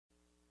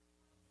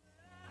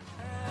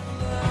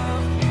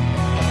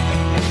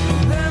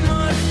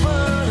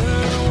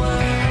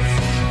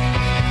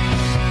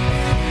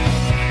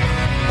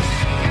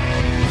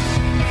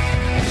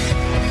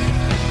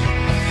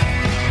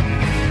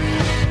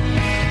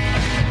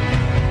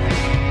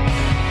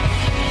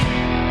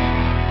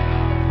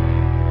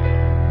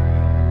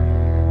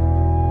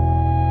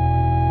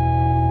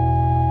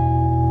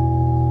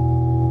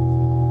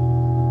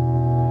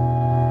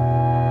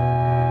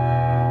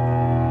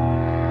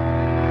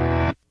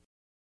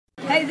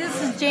Hey,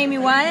 this is Jamie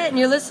Wyatt, and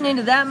you're listening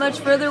to That Much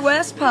Further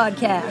West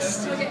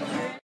podcast.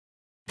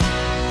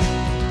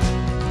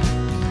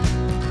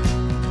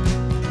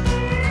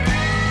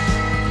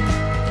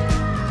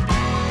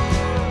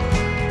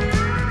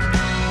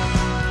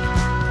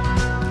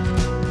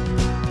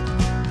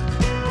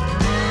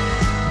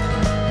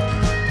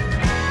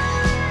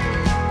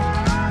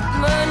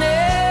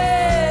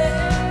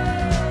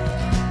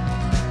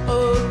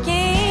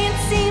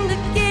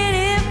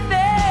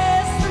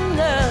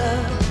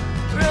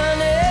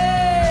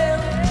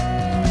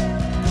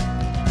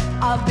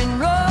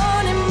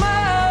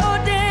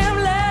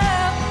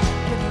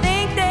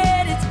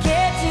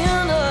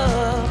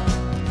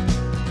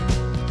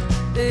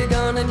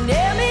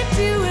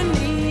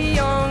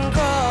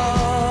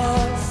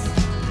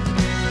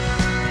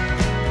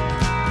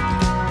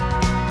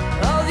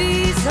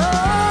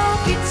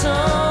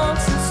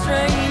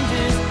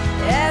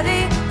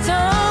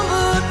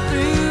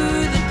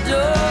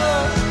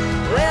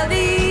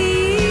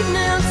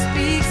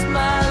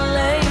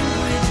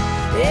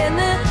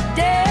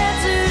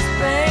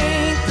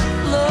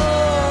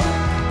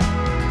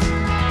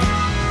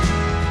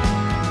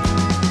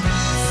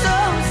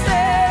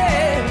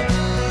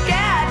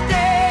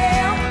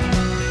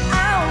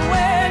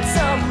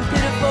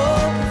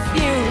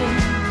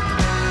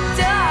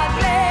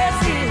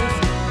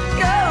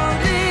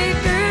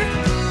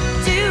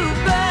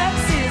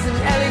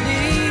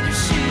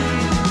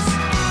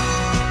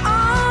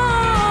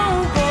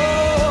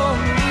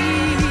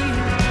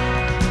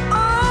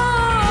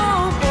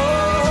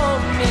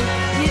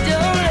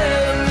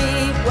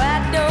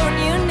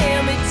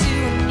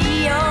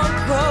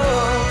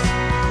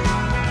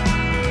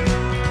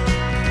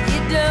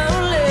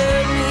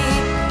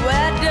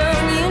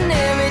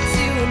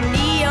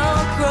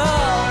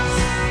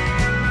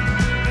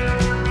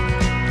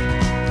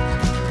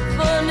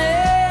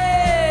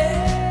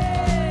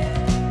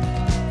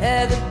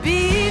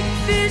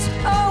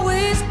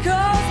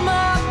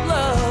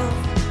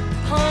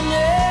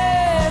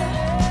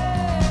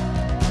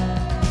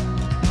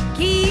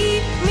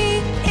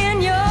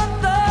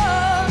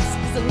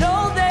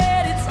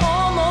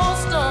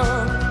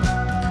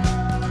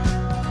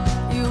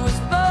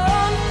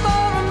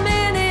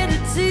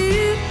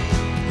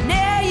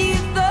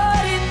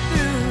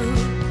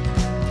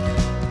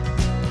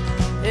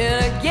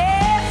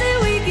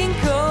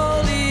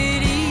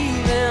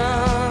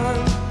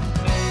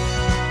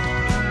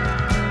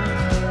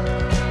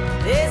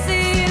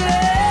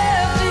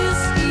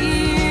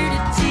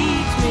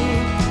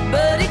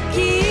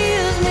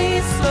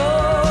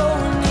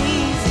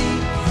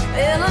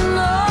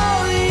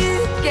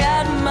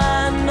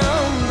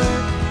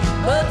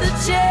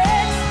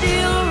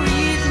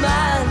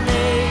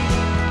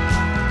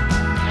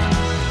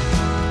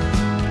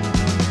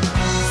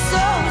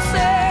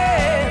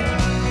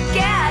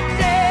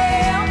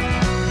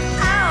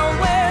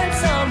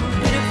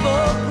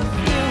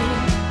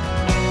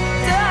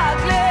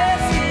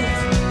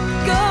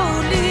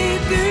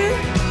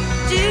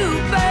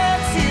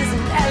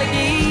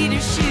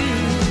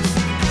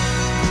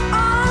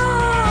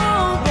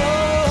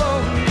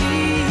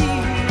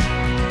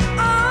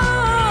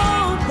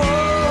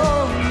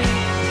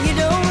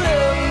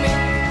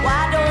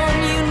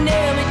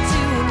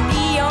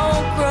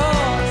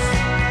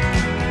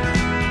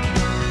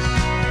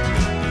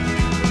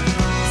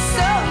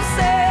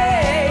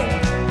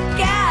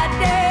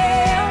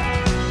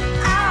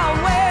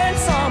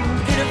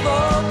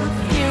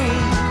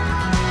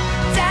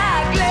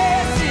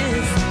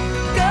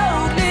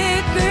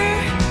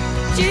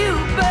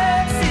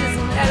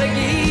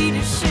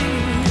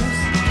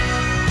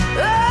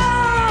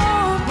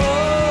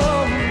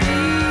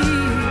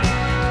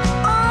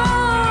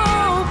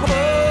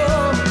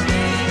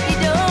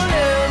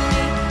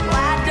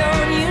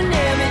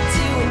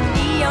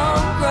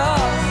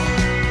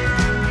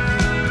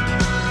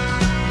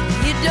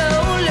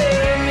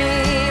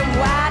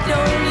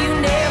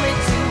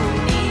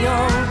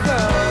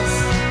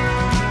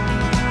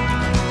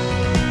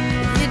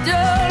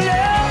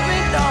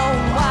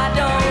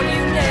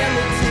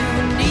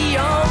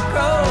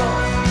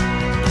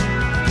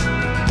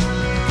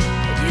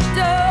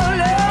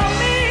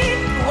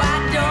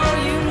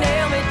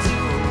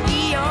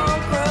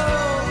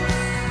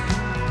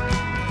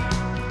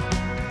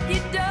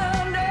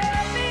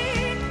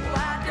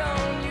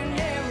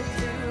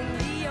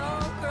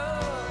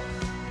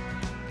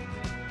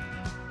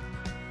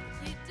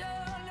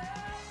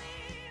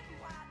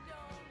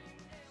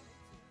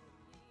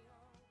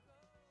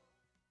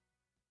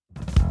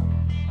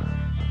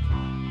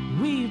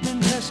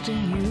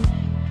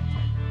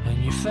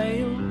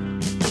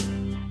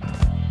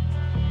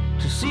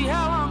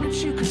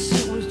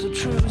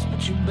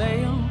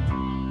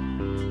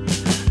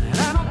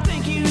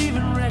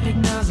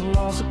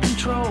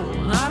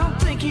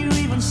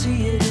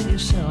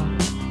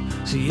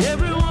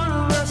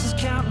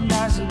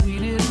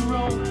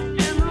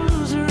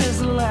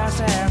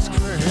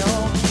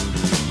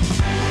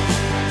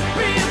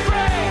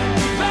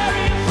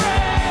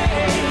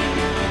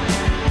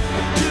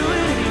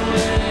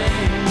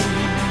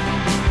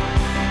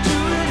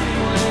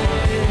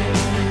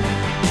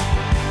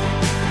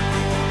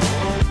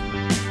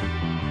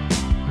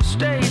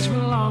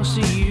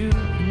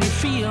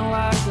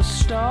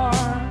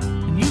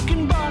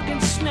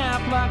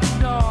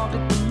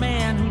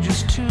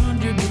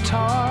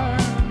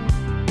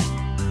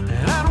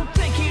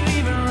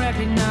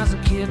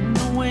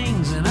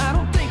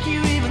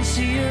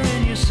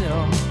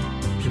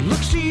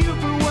 to you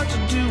for what to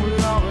do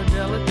with all our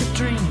delicate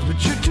dreams,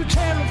 but you're too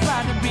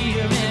terrified to be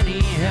of any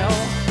help.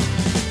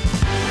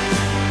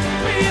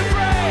 Be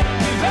afraid,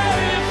 be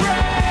very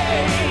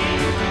afraid.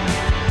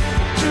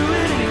 Do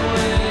it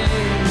anyway.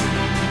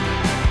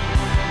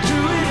 Do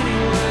it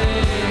anyway.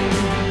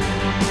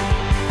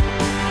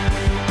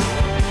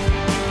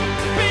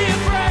 Be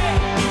afraid,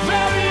 be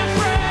very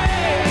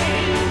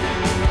afraid.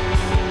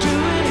 Do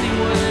it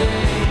anyway.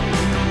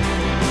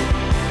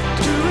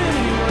 Do it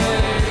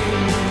anyway.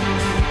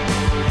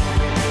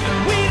 And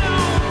we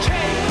don't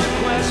take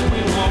requests,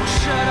 we won't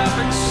shut up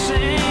and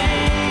sing.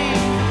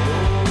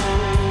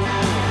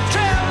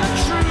 Tell the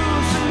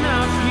truth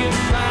enough, you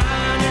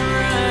find it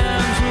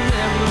rhymes with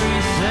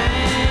everything.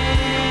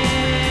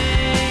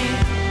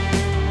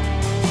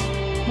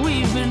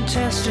 We've been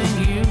testing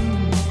you,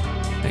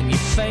 and you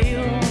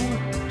failed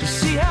to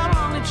see how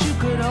long that you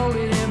could hold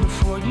it in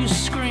before you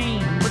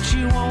scream, but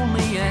you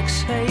only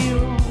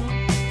exhale.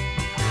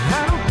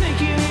 I don't think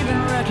you even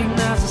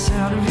recognize the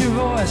sound of your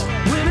voice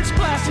when it's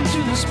blasting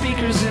through the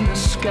speakers in the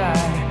sky.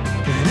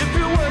 And if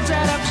your words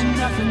add up to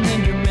nothing,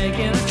 then you're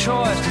making a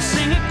choice to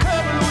sing a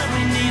cover when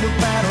we need a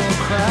battle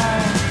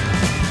cry.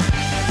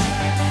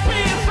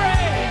 Be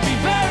afraid, be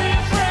very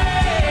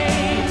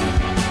afraid.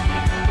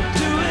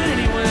 Do it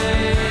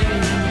anyway.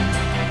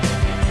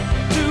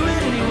 Do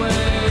it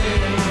anyway.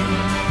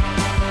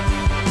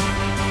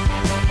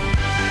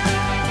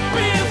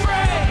 Be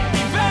afraid,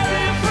 be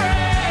very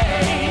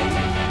afraid.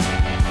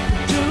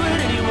 Do it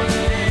anyway.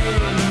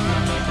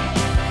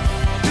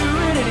 Do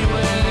it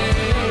anyway.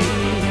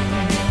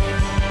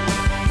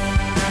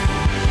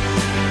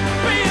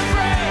 Be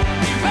afraid,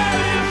 be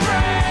very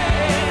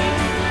afraid.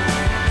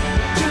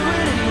 Do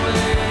it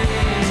anyway.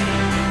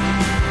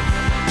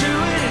 Do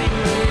it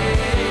anyway.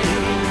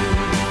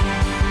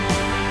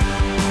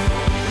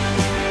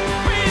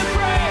 Be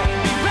afraid,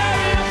 be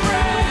very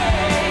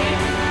afraid.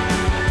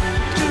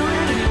 Do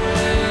it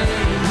anyway.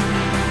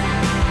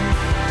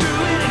 Do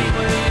it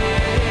anyway.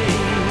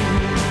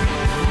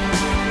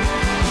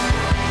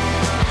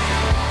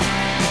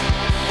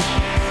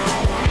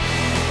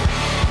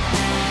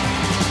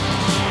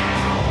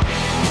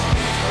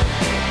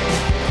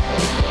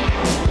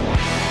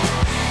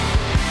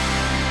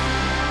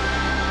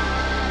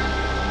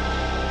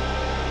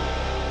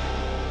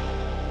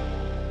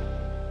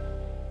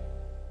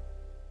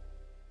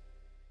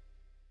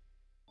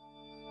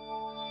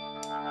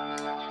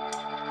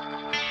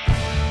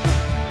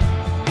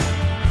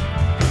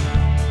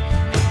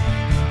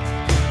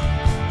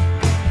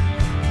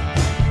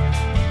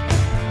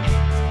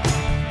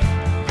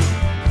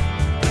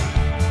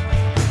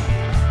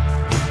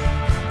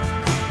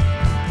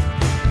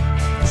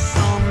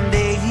 Some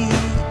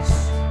days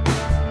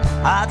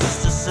are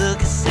just a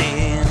circus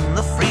and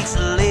the freaks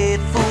are late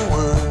for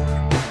work.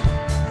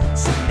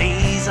 Some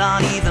days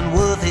aren't even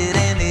worth it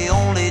and they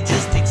only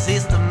just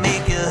exist to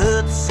make you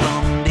hurt.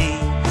 Some days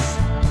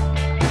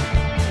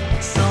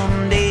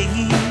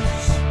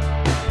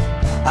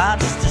are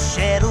just a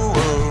shadow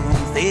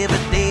of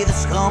every day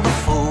that's come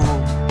before.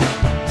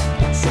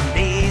 Some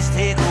days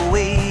take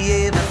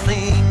away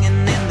everything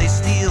and then they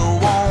still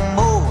want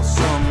more.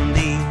 Some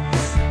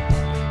days,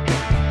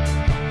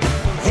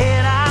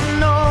 had I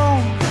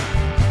known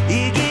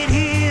you get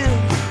here,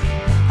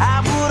 I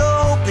would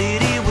hope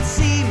that it would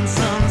seem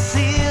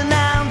sincere.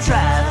 Now I'm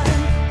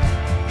driving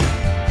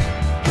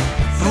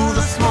through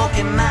the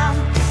Smoky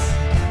Mountains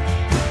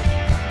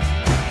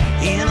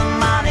in a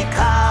Monte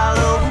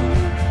Carlo.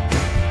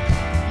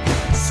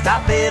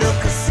 Stop at a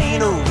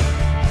casino,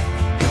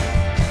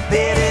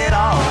 bet it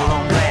all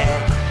on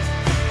black.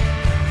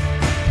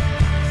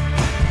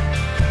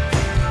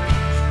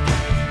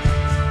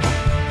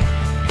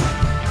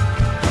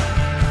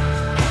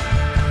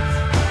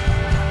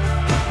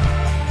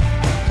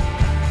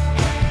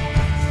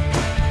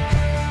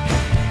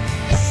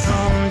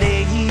 Some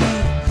days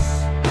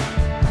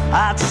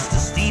are just a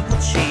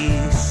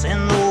steeplechase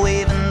and the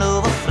waving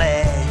of a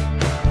flag,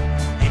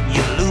 and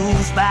you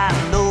lose by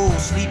no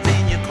sleep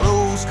in your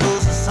clothes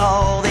 'cause it's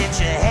all that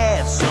you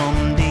have.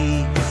 Some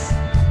days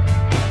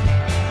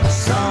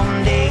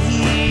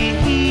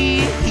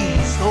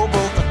throw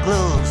both the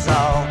gloves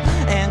off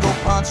and go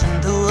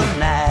punching through the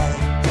night,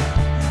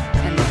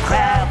 and the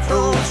crowd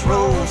throws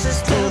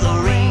roses to the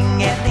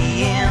ring at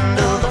the end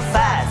of the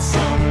fight.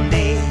 Some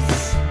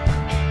days,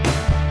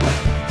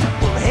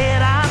 well,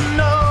 had I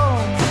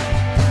known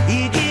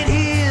you get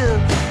here,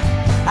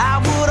 I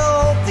would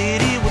hope that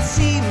it would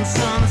seem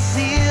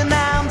sincere.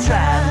 Now I'm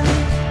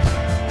driving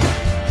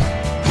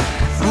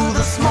through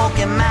the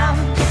Smoky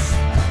Mountains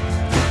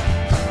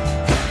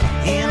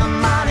in a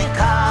Monte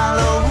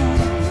Carlo.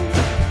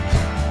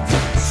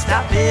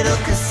 Stop at a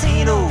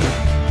casino,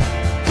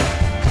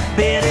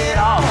 bet it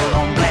all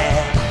on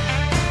black.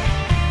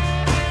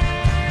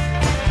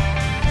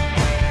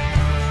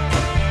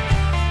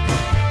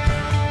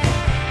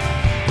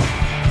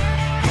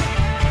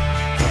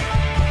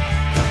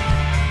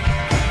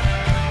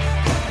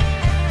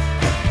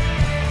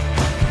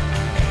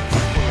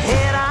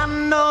 Had I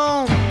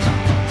known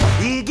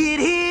you get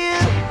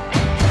here,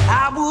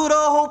 I would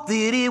have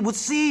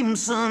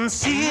couldn't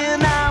see it.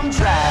 Now I'm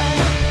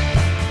driving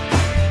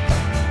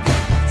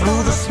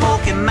through the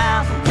Smoky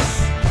Mountains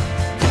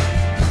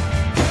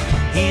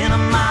in a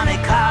Monte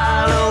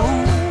Carlo.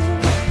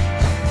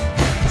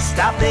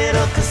 Stopped at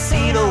a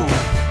casino,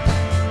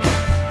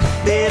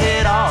 bet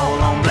it all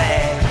on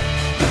black.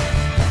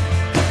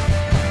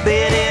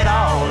 Bet it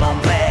all on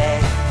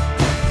black.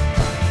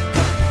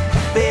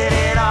 Bet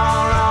it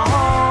all on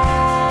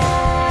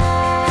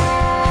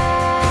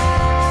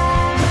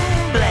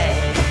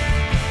black.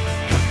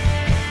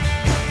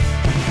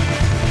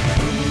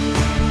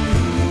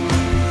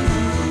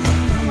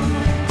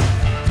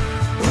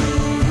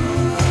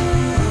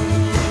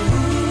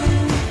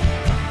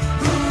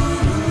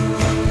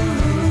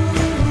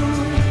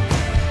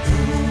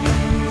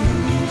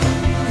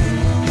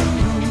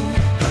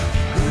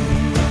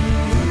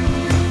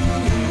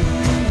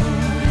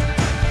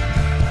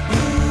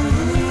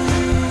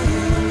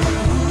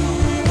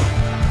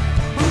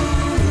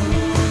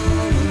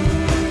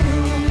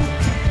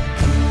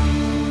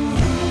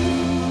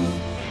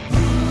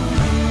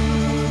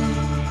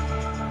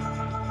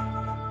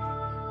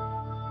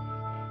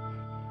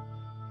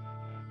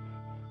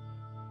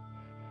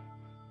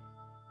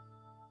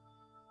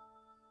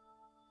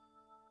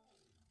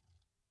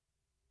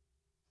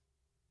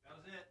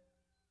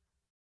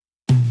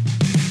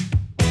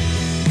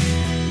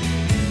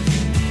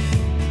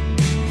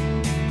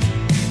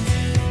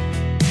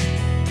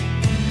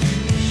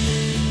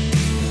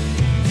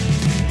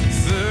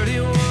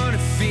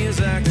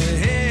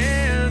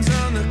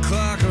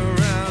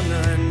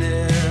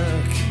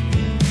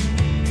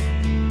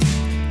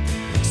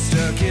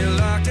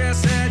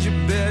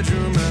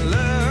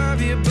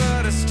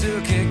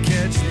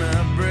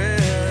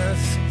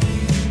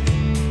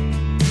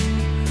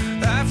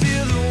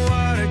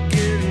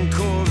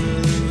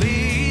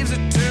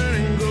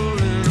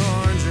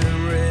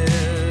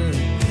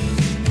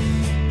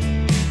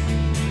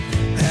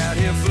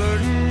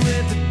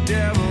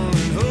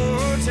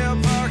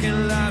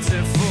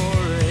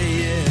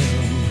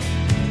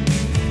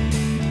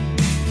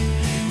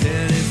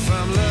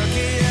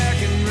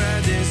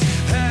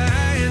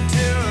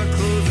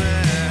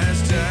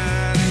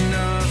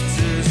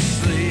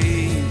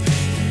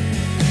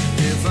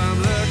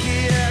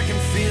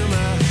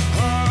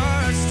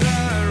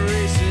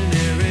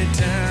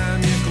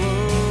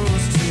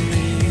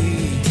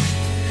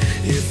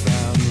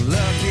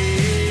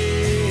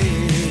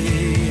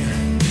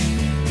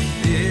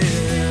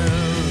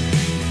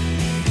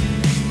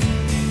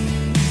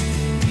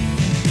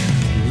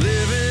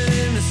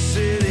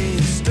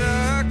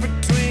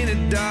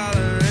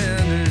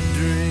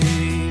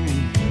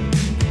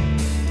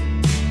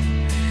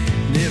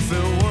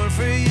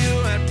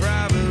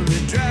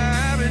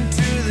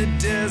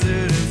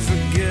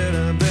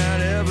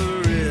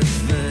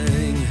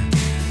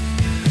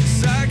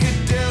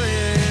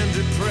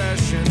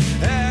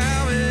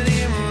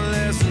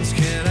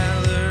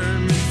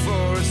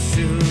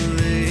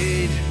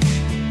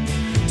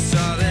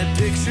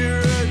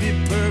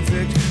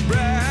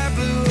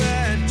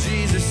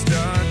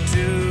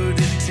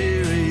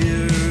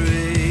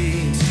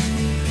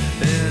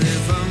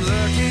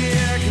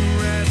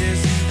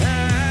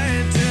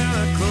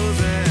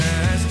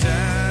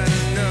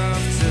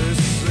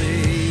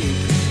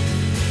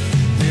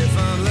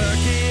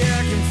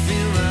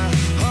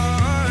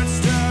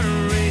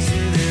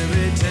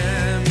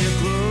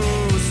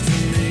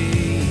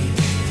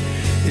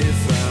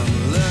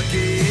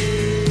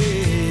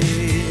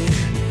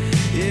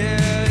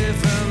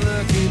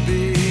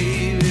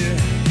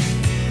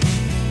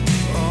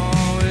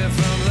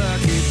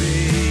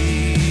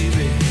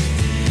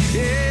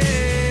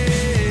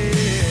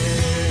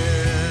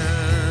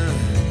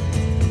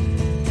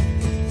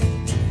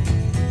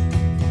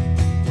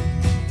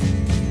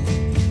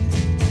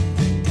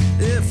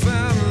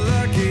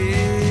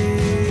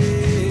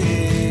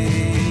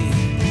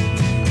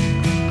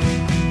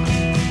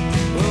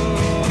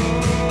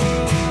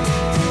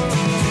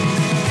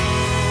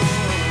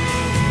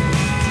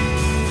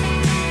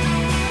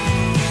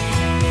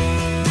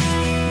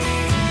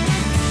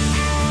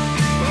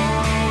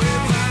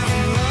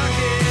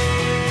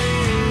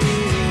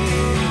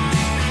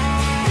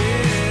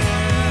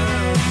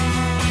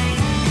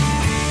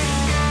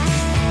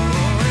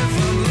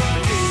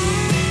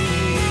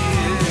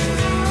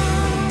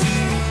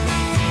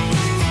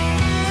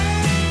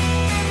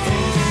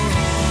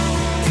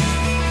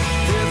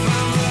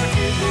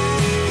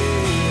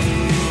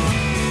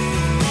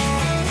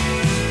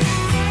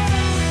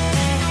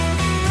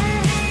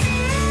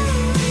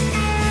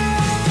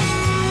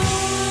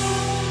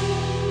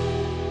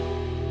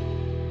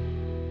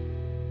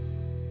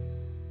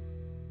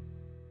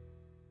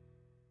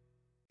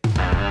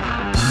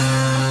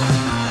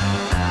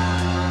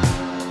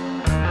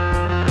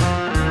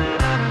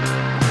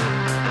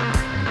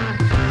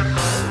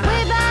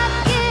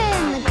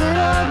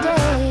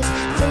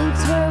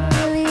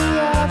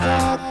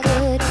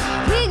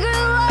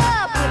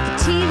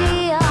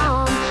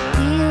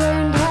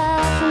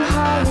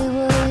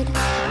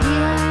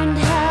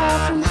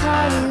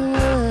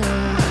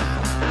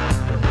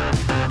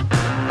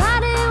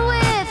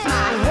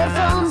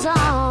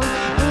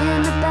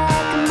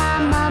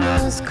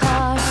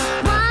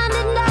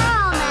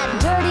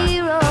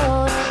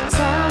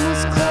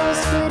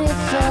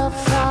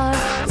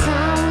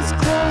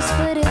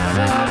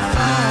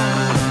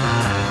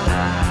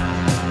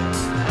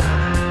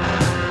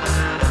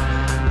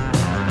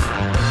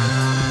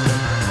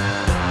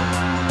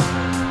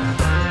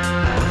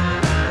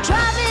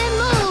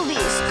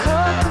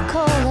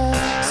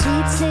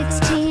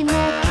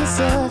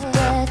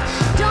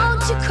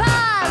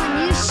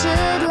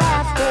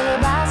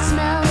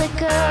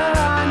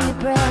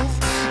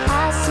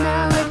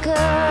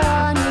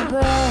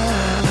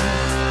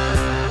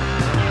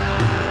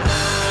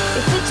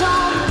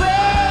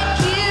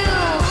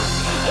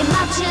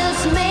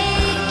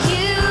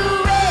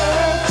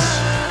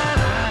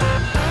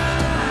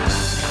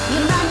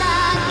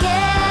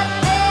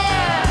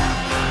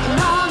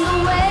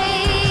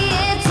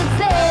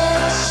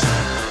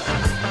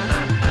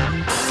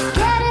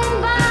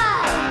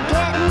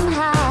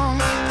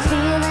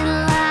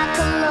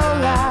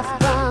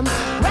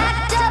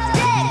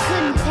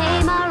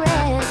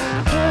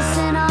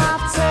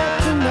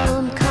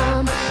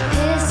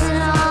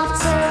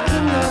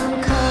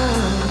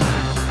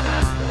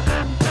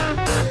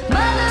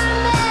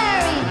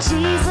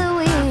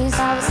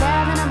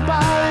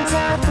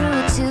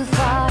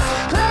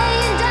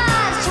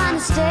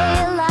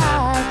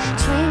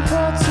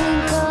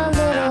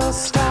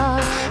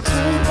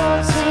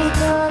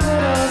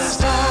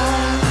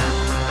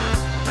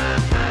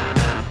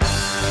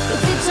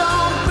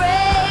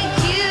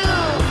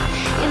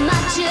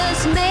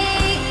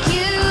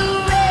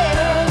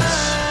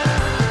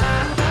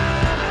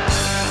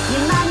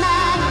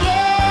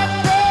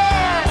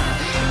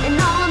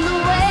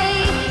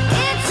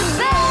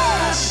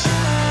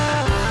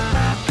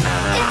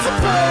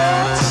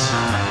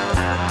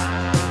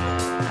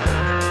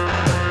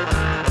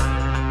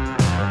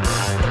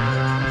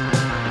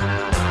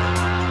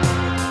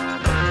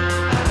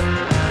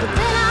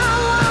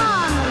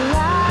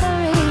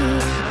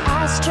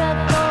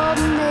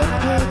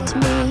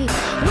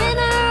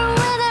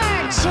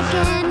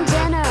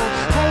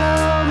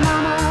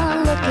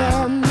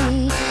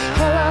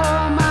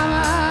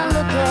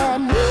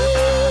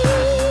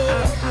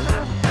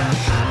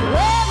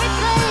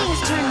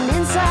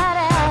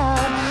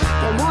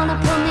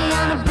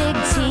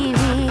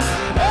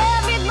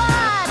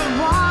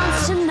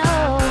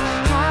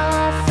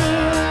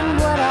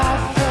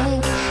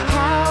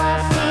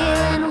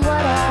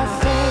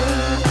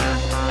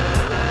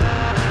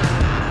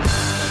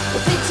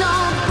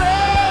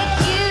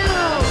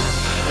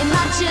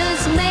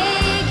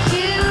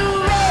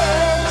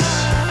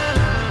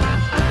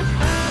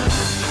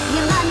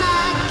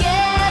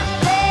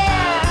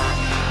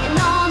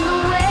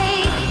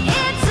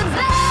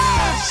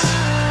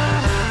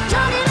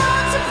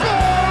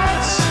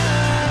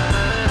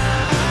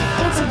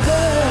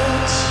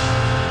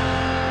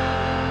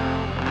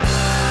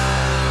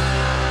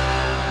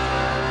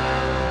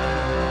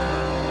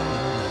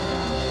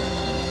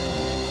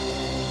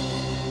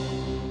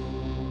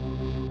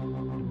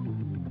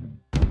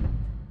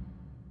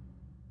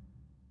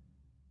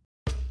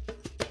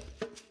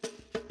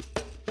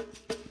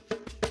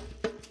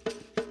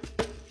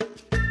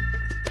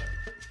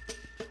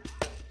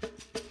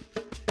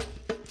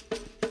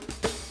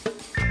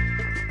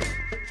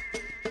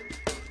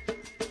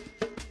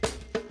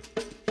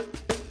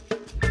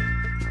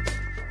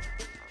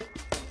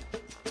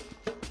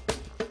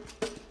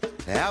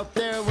 Out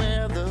there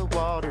where the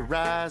water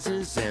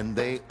rises and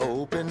they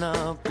open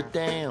up the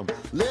dam,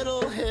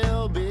 Little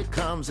Hill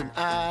becomes an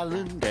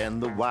island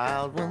and the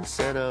wild ones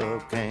set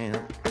up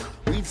camp.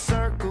 We'd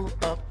circle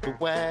up the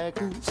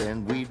wagons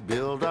and we'd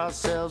build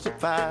ourselves a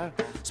fire,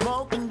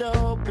 smoking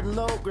dope and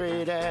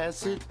low-grade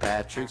acid,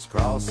 Patrick's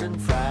Crossing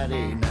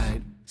Friday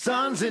night.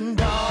 Sons and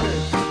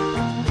daughters,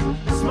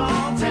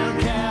 small town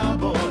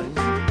cowboys,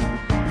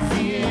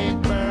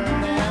 V8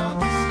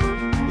 burnouts,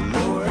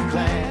 lower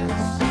class.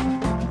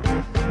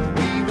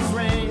 We was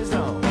raised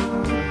on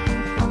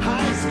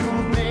high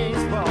school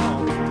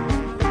baseball,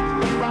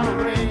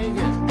 Ronald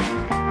Reagan,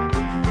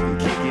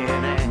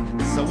 kicking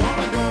ass. I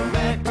wanna go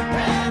back to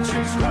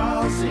Patrick's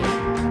Crossing.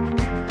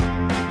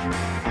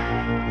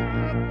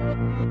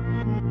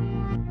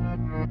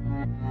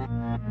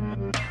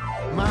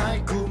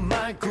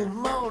 Michael,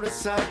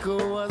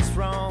 motorcycle, what's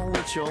wrong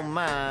with your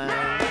mind?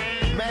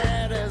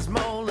 Mad as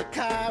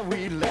Molokai,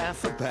 we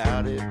laugh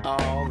about it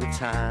all the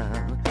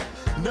time.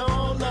 No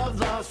love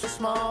lost for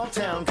small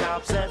town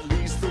cops, at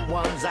least the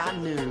ones I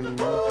knew.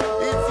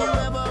 If you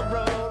ever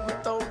rode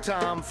with old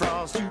Tom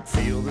Frost, you'd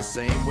feel the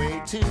same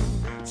way too.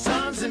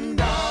 Sons and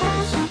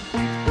daughters,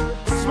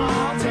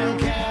 small town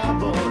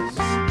cowboys,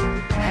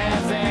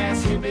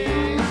 half-ass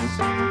hippies,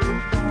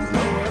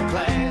 lower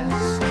class.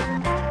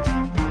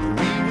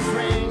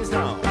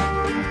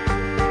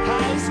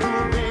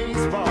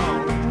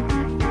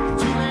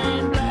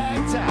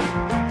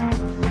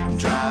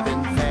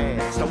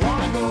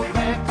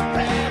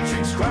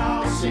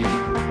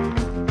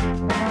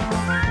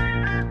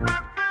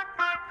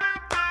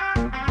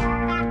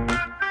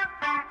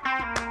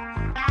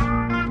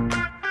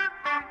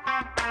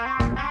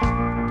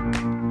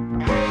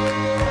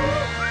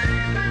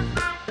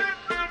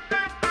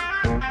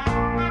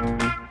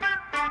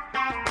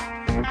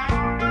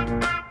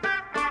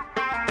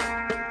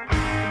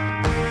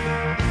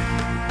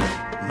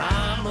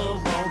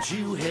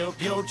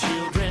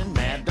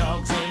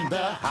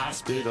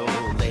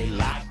 They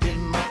locked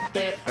him up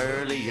there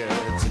earlier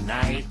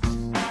tonight,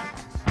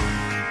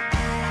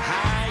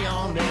 high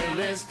on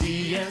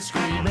LSD and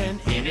screaming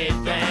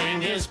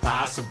anything is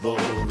possible.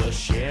 The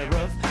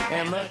sheriff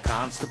and the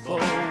constable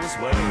was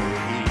worried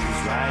he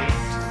was right.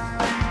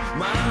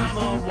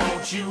 Mama,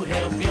 won't you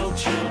help your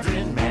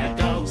children? Mad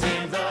Dog's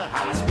in the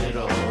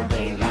hospital.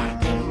 They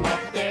locked him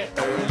up there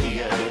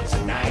earlier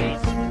tonight,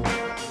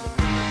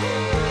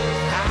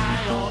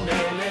 high on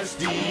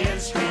LSD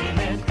and screaming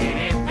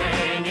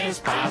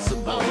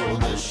possible.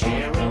 The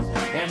sheriff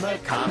and the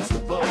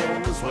constable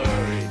was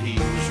worried he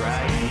was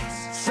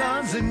right.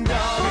 Sons and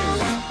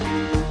daughters,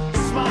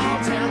 small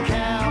town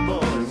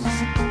cowboys,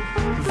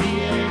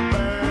 V8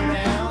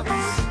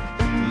 burnouts,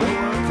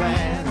 lower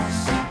class.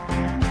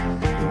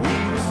 We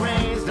was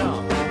raised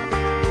on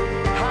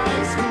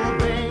high school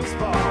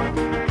baseball,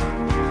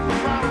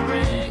 Ronald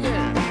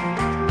Reagan,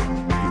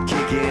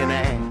 kicking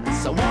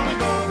ass. I wanna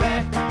go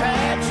back to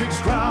Patrick's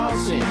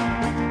Crossing.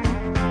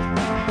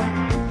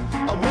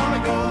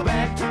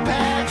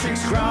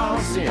 Patrick's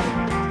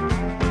Crossing.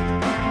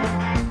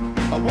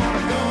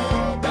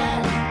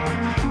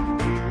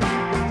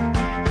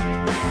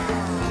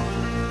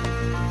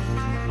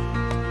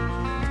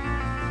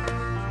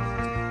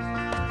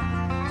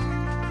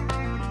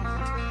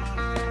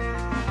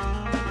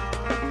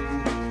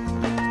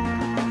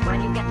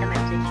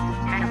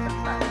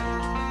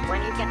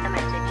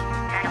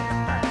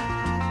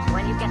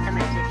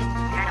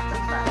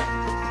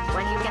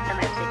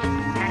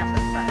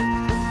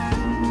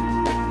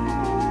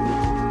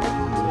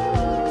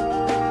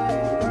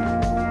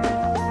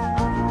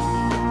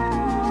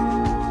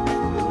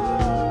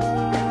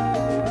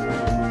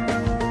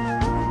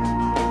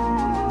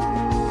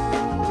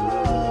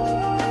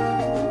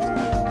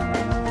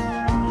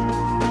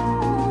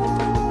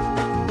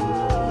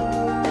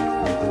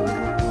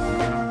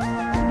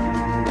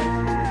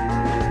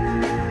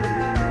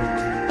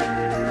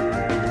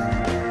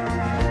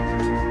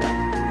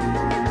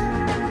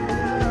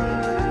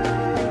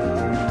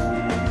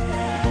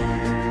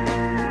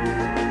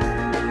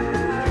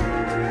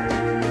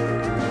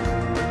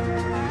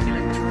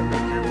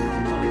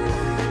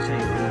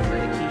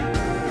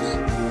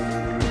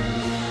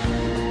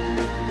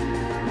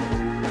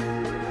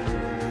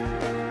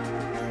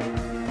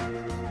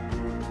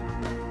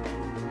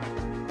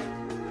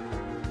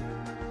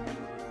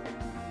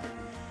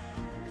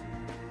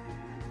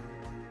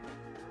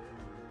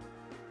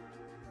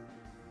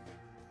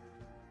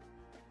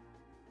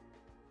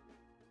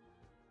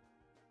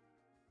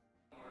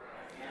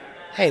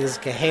 Hey, this is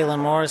Cahalan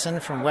Morrison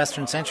from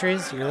Western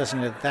Centuries. You're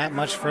listening to That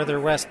Much Further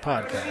West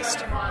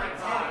podcast.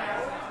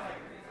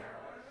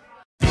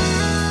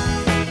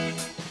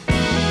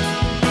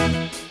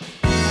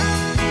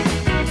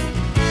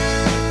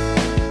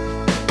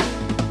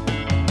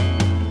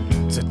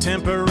 It's a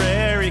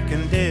temporary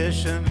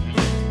condition.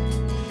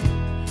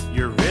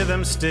 Your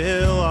rhythm's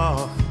still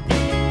off.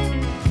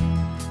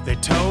 They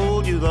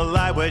told you the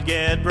light would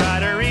get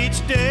brighter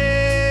each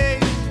day,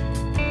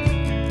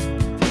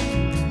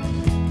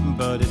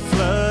 but it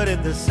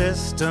flooded the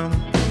system,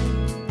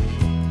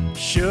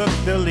 shook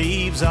the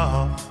leaves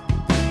off.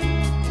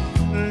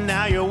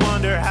 Now you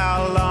wonder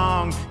how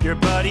long your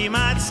buddy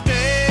might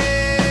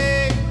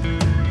stay.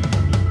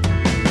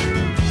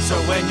 So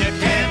when you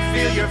can't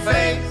feel your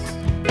face,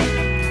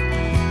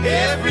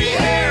 every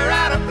hair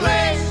out of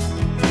place,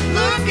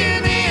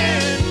 looking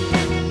in,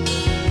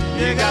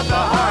 you got the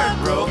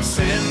heartbroken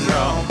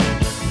syndrome.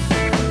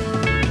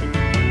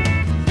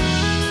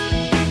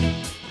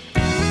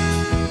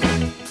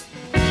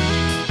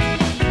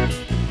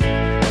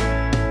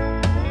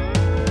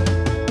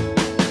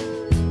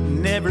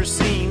 Never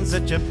seen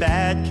such a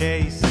bad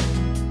case,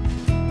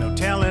 no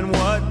telling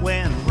what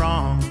went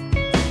wrong.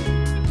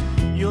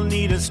 You'll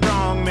need a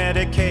strong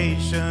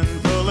medication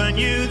pulling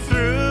you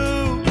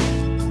through.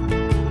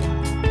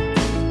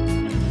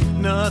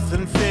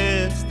 Nothing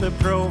fits the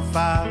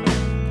profile,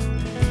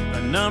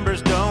 the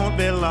numbers don't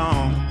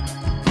belong.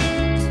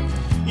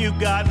 You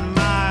got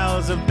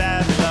miles of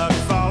bad luck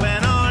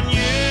falling on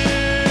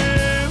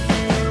you.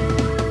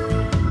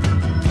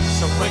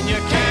 So when you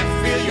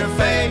can't feel your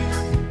face,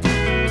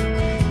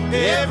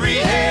 every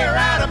hair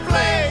out of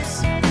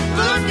place,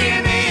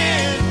 looking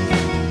in,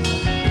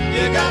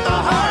 you got the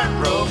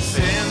heartbroken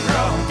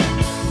syndrome.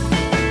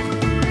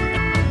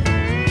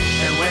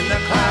 And when the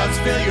clouds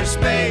fill your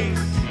space,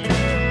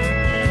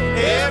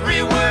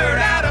 every word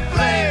out of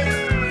place,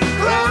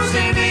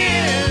 closing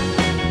in,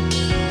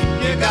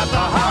 you got the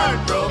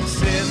heartbroken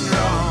syndrome.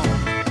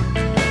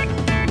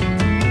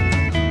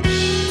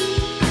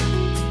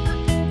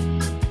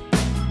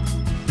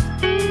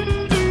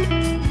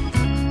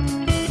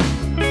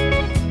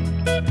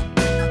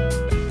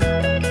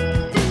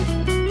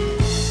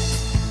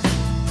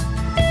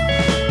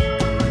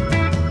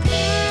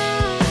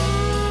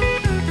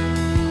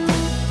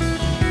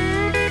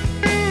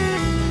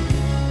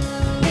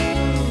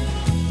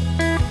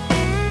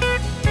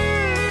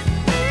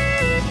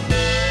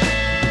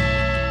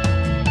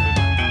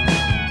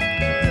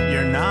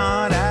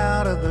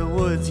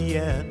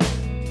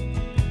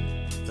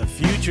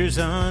 Future's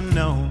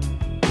unknown.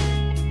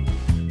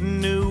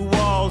 New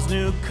walls,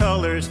 new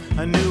colors,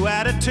 a new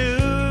attitude.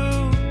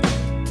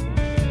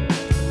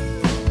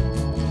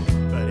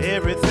 But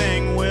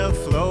everything will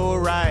flow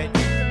right.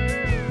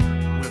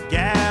 We'll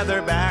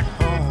gather back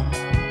home,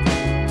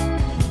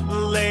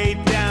 lay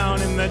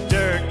down in the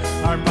dirt,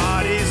 our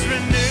bodies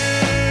renewed.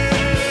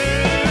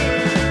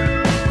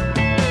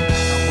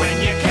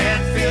 When you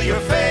can't feel your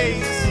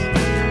face,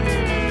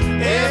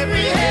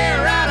 every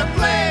hair out of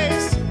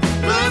place,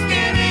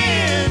 looking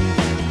in,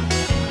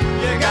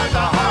 you got the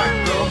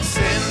heartbroken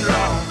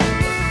syndrome.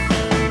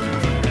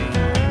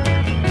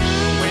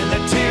 When the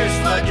tears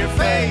flood your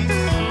face,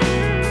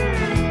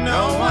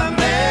 no one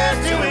there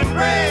to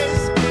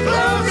embrace,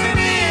 closing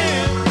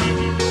in,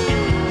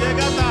 you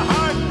got the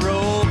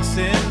heartbroken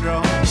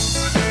syndrome.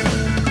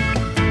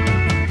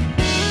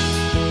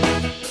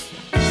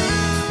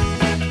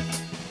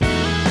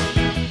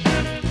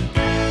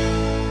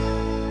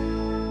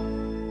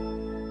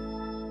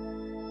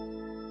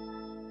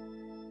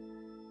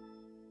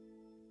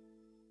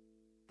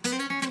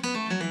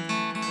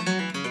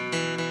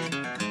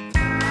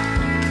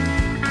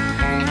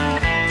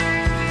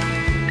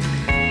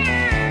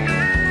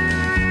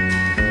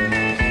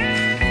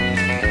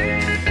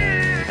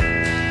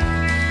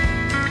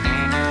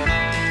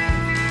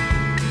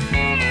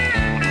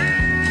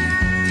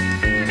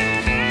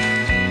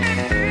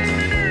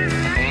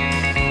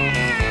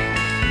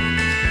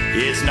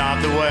 It's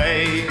not the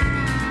way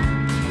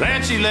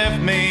that you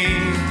left me,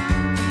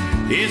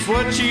 it's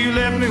what you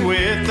left me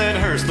with that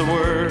hurts the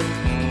worst.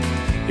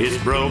 It's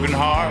broken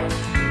heart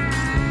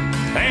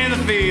and the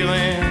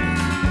feeling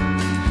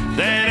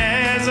that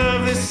as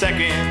of this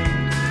second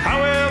I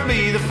will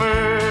be the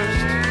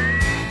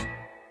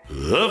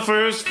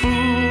first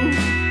fool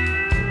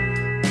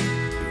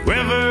who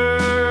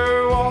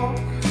ever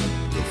walked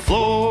the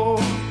floor.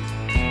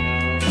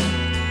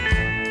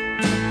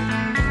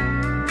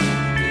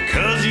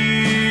 Because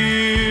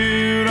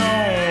you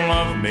don't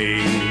love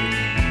me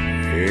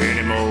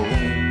anymore.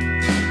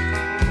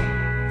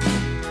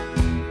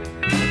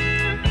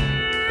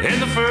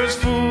 And the first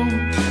fool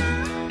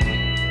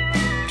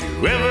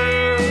to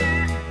ever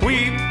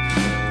weep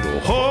the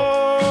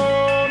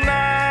whole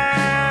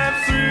night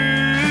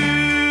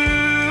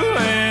through,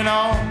 and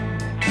all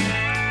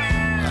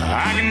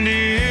I can do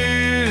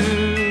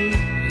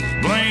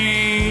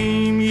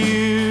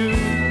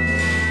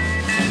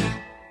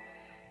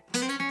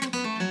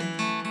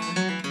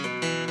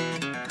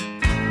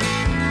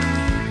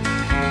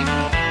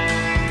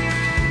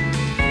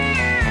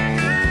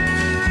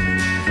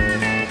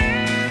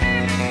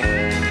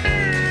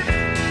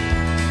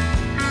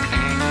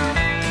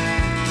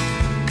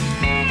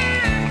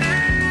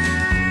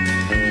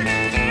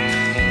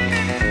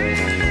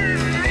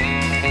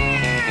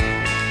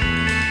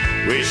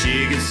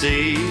she could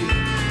see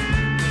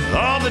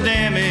all the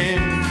damage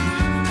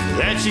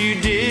that you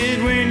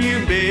did when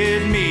you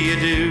bid me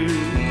adieu.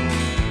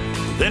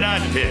 Then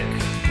I'd pick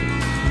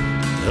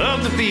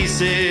up the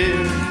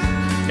pieces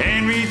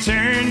and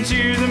return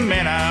to the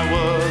man I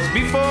was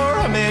before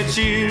I met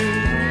you.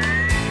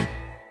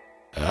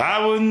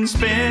 I wouldn't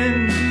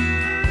spend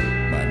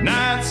my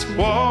nights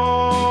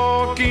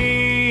walking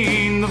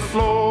the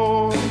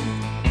floor.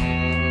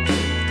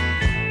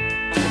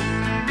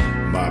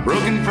 My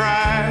broken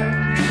pride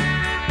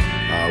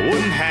I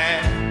wouldn't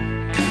have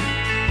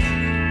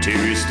to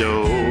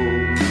restore.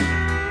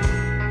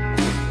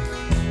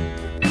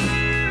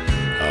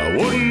 I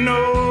wouldn't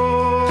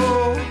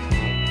know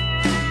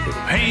the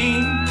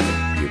pain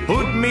you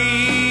put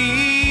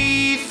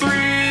me through,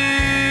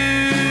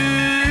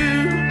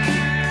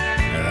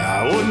 and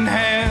I wouldn't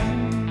have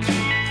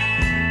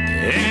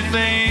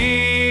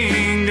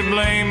anything to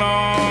blame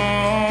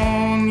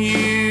on you.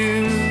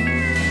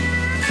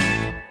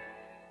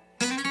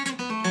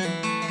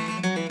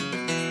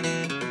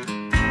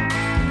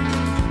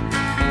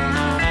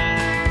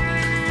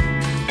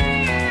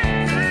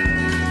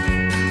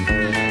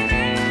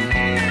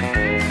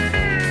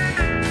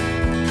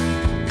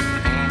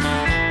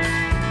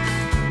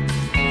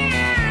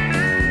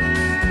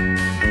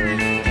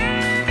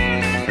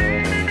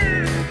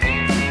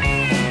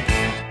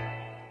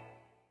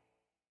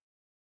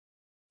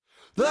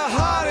 The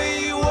harder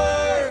you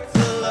work,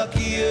 the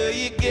luckier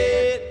you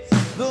get.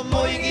 The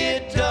more you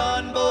get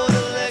done, boy,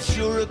 the less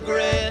you'll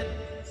regret.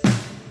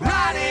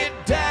 Write it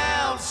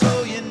down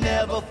so you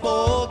never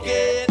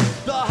forget.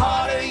 The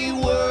harder you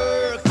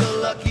work, the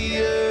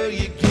luckier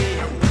you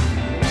get.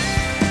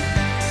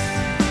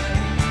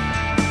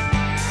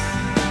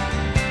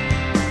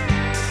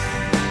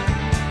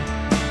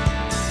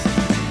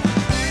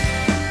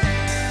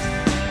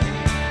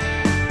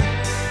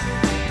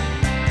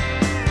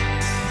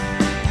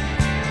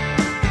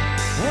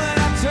 When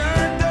I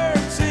turned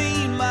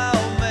 13, my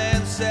old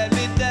man sat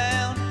me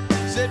down.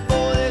 Said,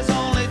 boy, there's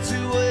only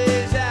two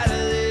ways out of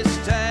this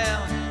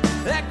town.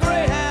 That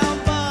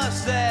Greyhound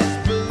bus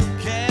that's boot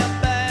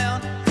camp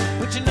bound.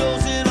 Put your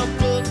nose in a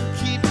book and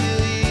keep your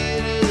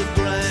ear to the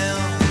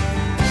ground.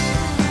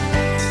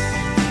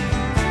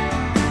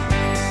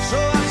 So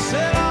I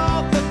set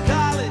off for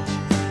college,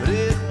 but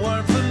it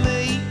weren't for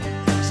me.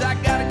 So I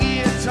got a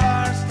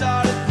guitar and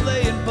started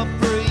playing for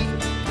free.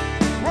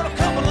 Wrote a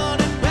couple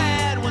hundred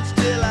bad ones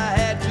till I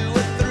had two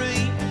or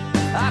three.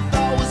 I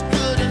thought was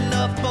good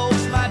enough,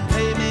 folks might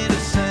pay me to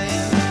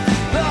sing.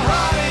 The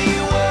harder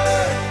you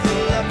work, the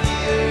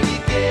luckier you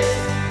get.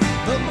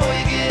 The more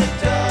you get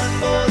done,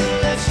 boy, the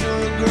less you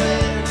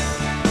regret.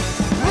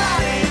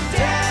 Write it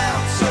down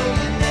so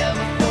you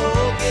never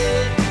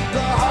forget.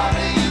 The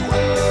harder you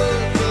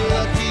work, the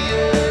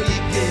luckier you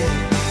get.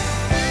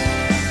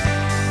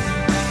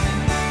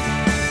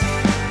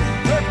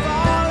 But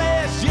far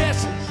less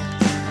yeses,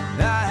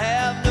 I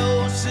have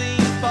no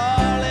seen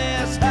far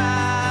less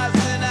highs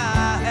than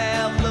I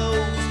have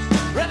lows.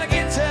 Rather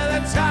get to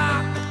the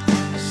top,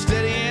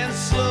 steady and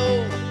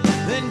slow,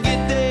 than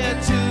get there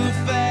too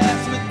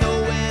fast with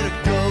nowhere to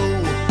go.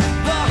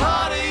 The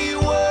harder you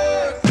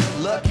work, the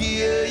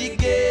luckier you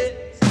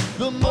get.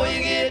 The more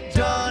you get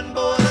done,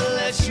 boy, the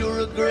less you'll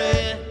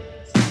regret.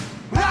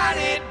 Write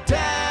it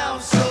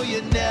down so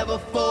you never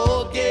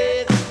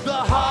forget. The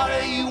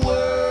harder you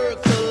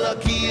work, the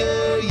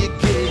luckier you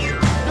get.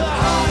 The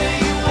harder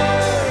you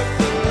work,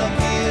 the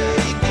luckier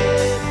you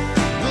get.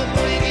 The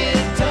more you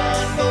get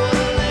done, boy,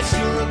 the less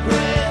you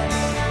regret.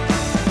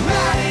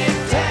 Write it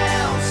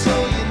down so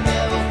you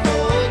never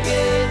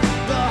forget.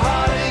 The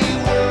harder you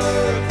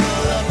work, the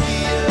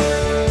luckier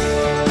you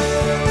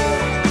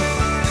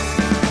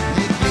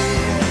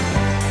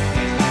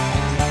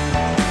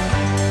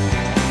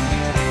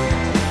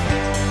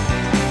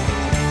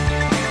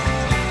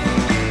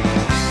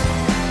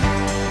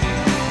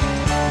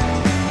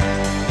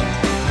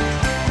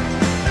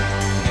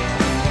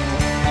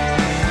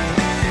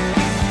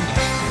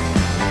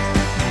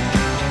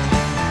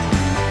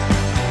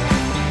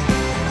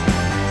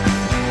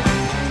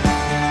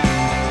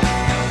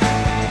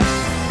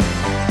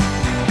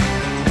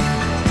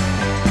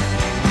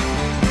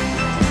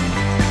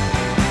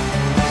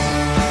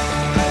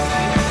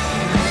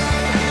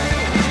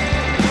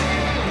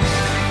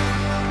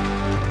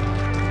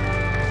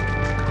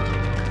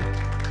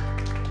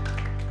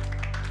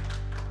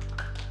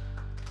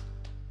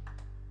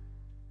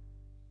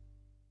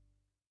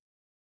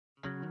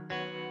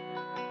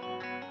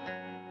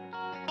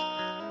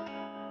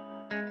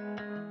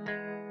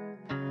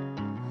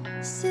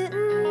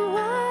Sitting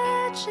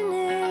watching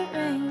it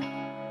rain,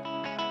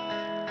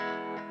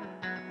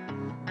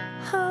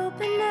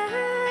 hoping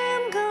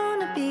I'm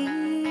gonna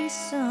be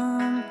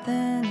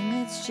something,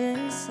 and it's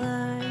just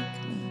like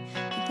me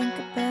to think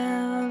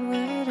about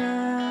what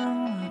I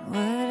want,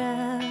 what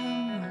I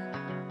want.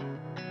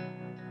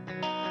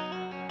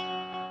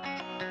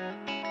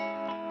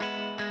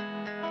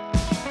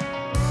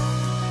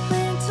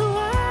 Went to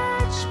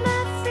watch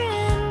my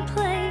friend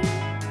play,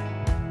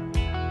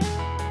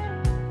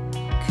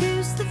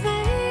 cruise the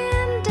veil.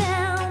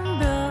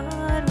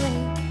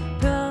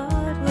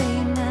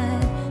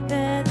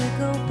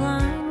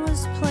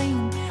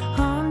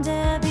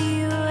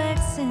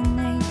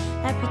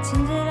 I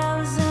pretended I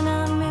was in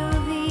a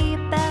movie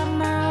about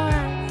my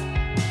life.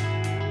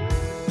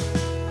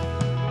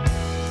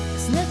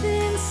 'Cause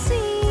nothing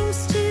seems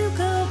to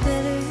go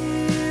better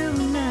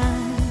when I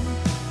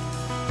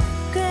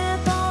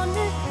grab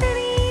onto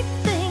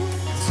anything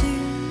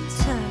too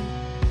tight,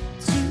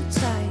 too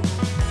tight.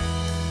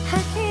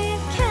 I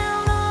can't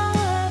count all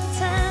of the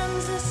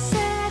times I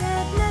said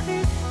I'd never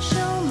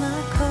show my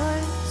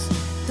cards,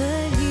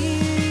 but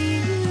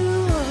here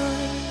you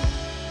are.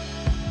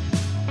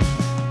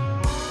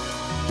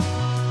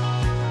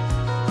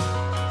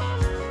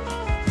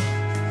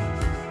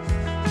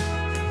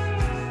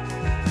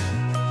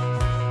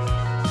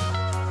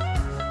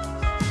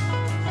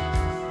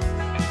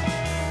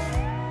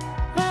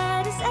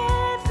 Why does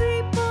every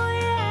boy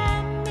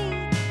I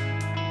meet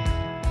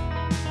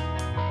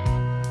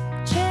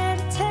try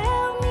to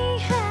tell me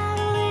how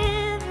to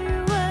live or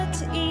what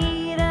to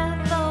eat?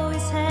 I've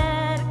always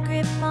had a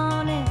grip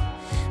on it.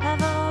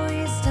 I've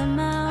always done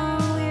my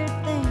own weird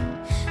thing.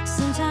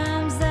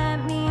 Sometimes that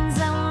means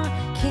I want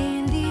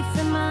candy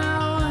for my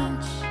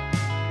lunch.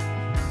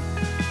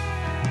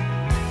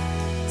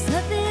 'Cause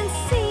nothing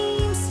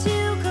seems to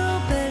go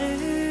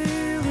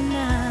better when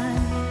I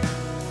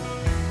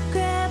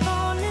grab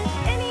onto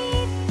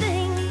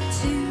anything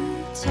too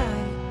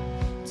tight,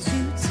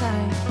 too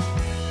tight.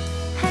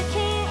 I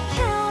can't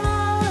count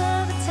all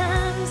of the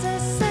times I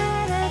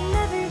said I'd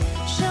never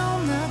show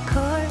my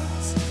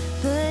cards,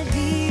 but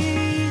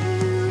here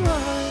you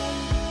are.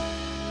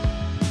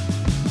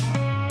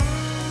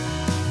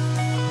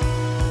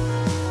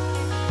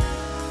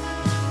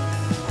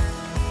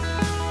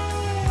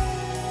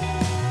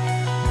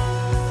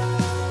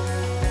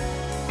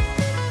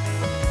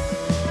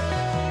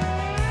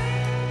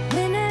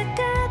 When I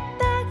got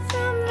back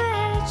from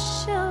that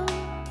show,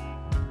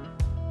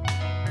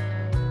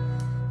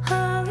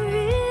 all I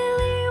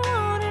really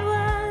wanted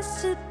was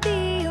to be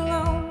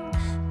alone.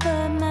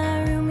 But my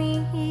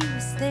roomie, he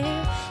was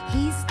there.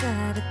 He's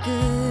got a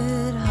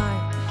good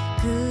heart,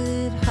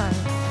 good heart.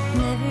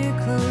 Never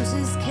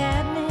closes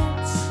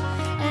cabinets,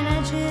 and I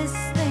just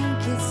think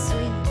it's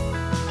sweet.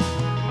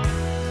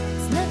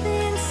 'Cause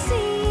nothing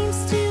seems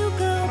to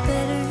go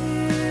better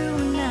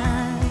when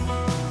I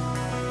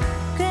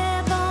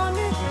grab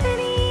onto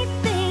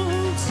anything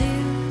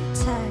too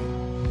tight,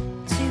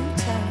 too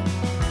tight.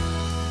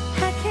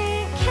 I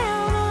can't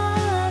count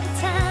all of the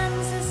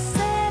times I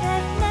said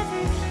I'd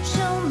never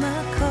show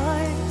my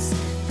cards,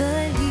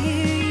 but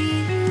here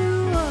you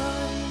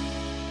are.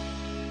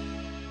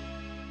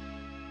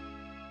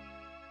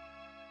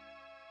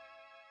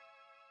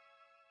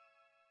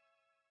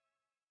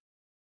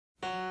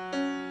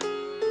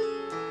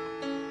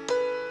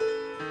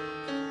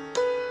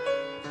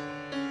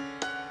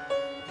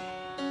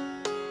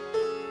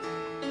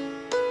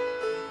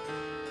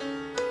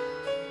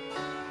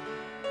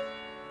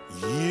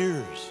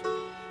 Years.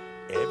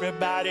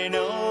 Everybody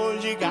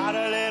knows you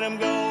gotta let them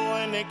go,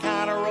 and they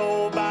kinda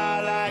roll by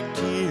like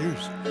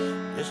tears.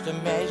 Just a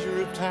measure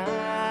of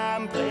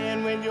time,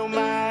 playing with your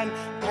mind,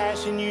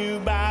 passing you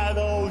by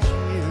those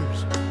years.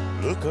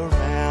 Look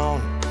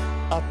around,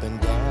 up and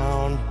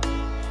down,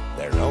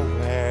 they're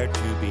nowhere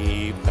to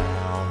be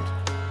found.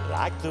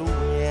 Like the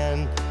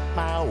wind,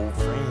 my old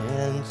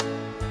friends,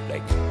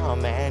 they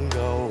come and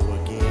go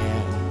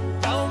again.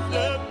 Don't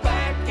look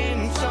back in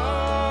sorrow,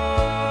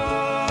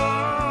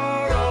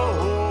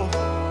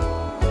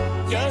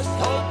 just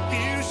hope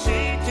you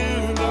see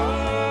tomorrow.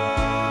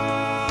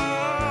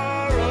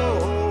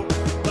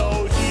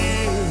 Those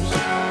years,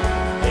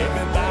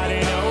 everybody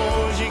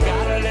knows you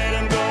gotta let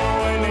them go,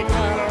 and they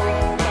kinda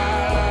roll by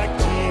like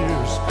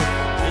tears.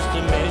 Just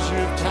a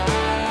measure of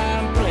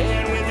time,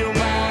 playing with your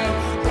mind,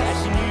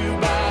 passing you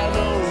by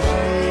those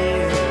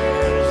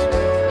years.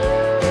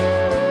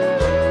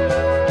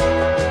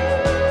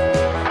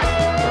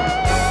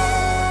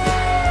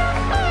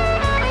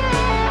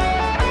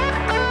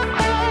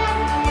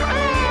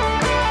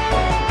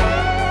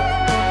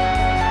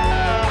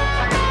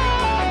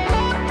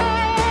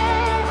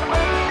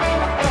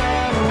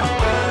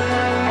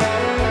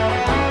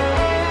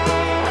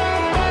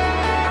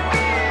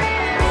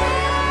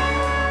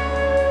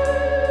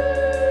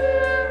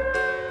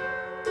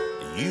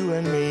 You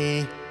and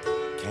me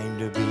came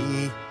to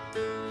be.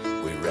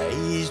 We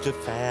raised a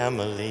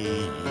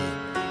family.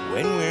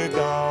 When we're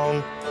gone,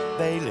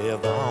 they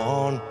live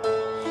on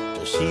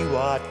to see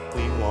what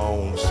we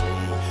won't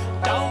see.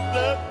 Don't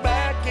look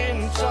back in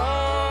sorrow.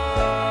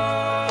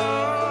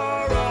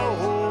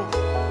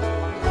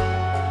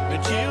 The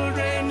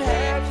children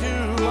have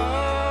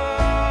tomorrow.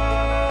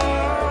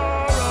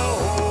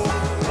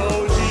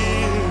 Those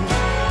years,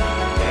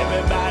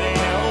 everybody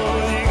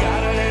knows you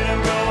gotta let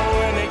them go,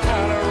 and they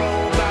kinda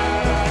roll by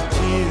like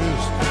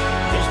tears.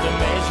 Just a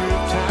measure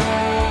of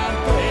time,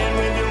 playing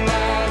with your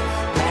mind,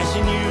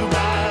 passing you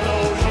by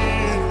those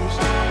years.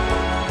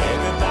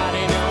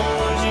 Everybody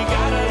knows you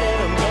gotta let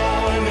them go,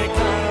 and they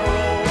kinda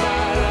roll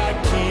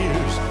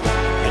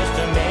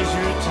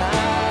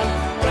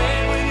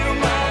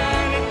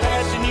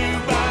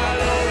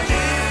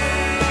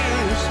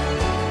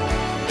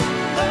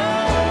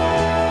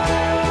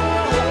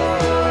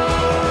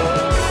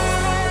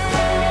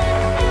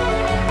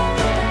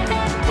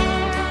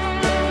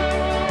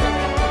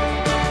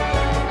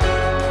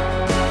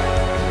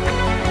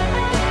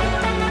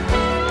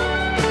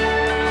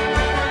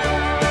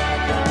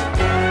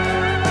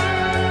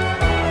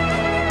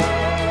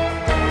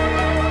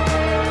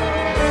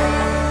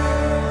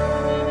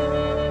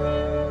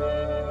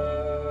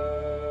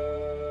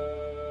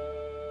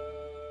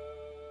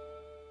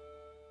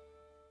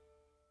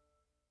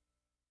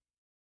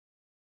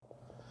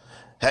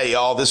Hey,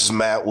 y'all, this is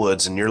Matt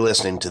Woods, and you're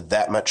listening to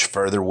That Much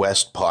Further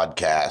West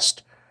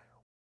podcast.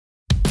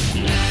 I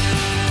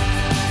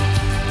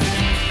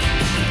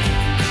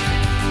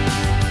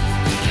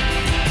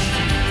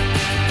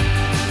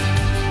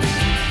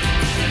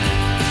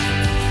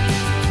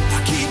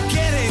keep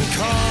getting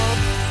caught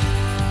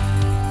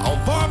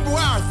on barbed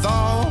wire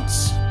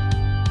thoughts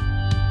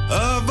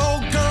of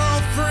old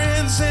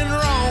girlfriends and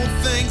wrong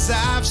things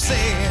I've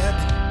said.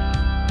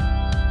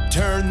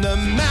 Turn the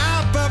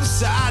map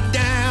upside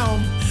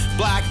down,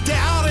 blacked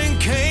out and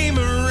came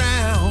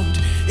around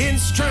in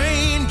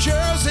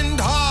strangers and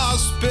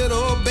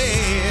hospital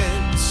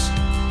beds.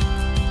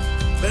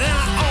 But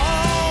I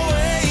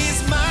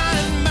always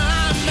mind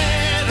my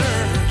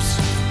manners,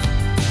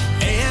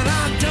 and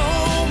I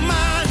don't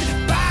mind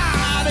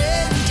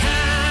biding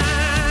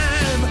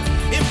time.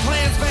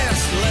 Implants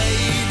best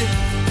laid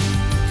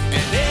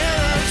and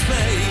errors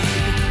made.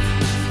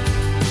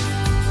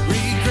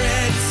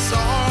 Regrets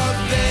are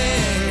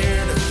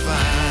there to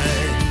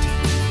find,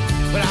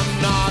 but I'm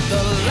not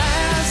the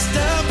last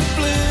of the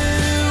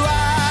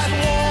blue-eyed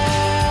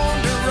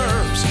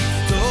wanderers.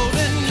 Though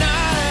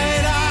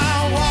tonight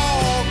I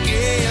walk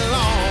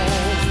alone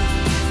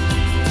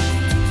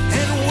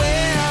and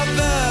wear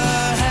the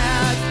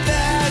hat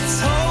that's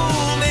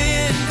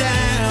holding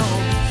down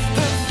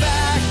the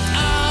fact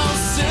I'll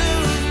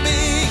soon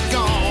be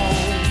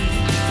gone.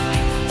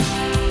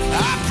 I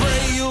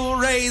pray you'll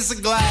raise a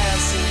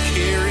glass and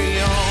carry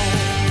on.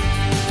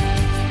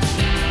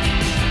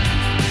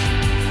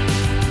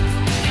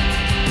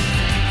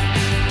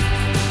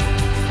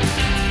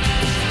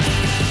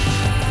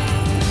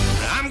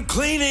 I'm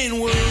cleaning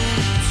wounds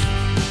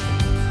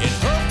in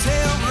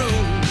hotel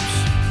rooms,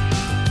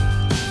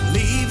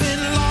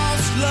 leaving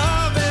lost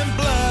love and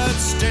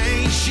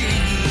blood-stained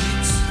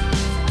sheets.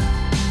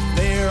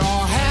 There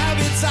are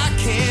habits I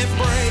can't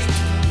break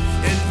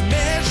and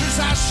measures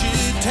I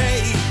should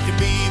take to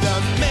be the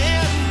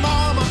man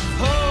Mama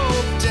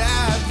hoped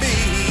I'd be.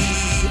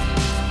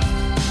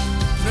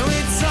 No,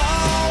 it's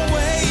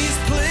always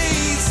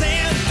please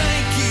and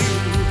thank you,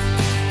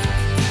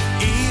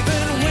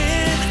 even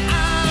when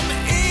I'm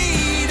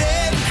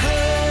eating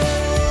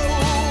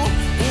crow.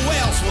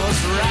 Wells was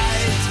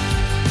right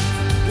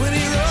when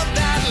he wrote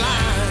that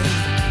line.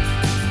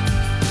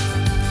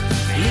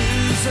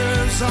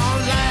 Losers are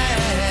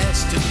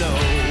last to know,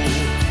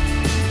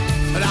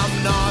 but I'm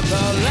not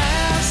the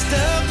last of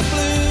the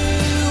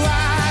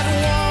blue-eyed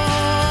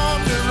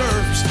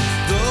wanderers.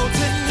 Though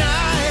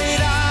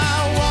tonight I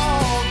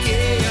walk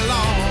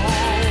alone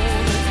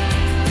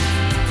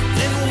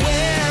and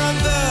wear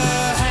the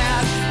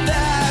hat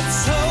that's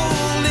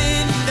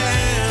holding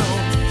down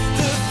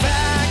the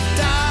fact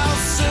I'll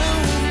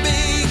soon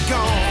be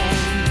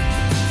gone.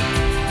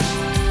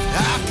 I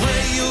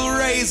pray you'll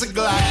raise a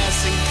glass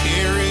and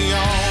carry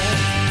on.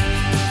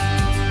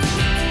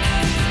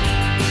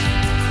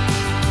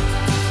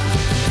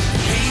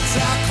 Hates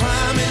out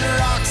climbing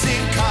rocks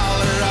in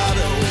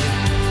Colorado.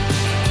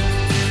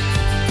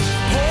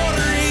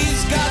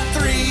 Portery's got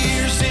 3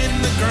 years in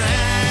the ground.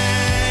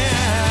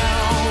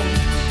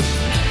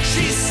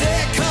 She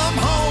said, come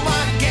home, I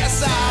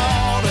guess I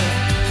oughta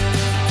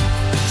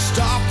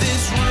stop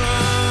this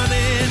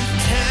running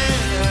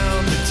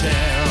town to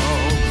town.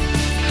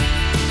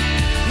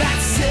 At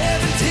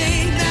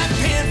 17, that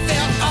pen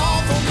felt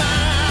awful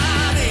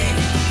mighty.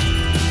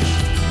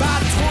 By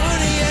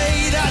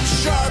 28, I'd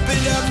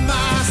sharpened up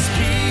my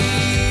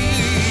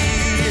spear,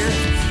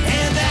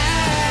 and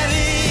at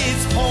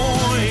its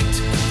point,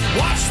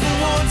 watch the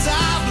ones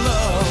I've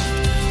loved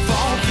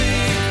fall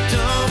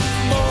victim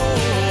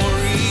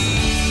more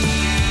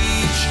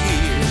each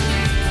year.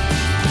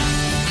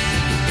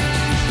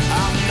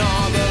 I'm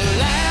not the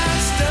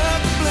last of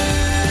the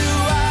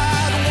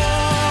blue-eyed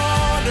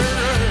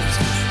wanderers,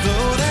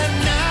 though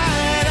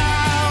tonight I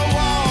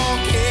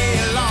walk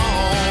alone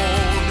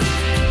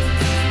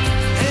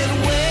and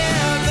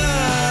wear the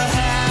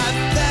hat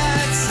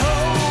that's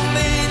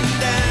holding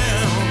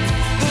down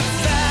the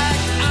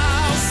fact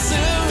I'll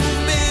soon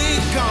be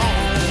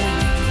gone.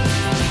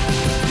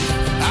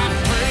 I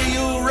pray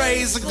you'll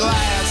raise a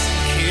glass and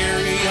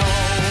carry on.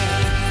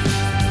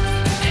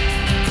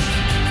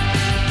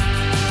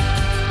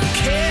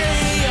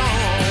 Carry on.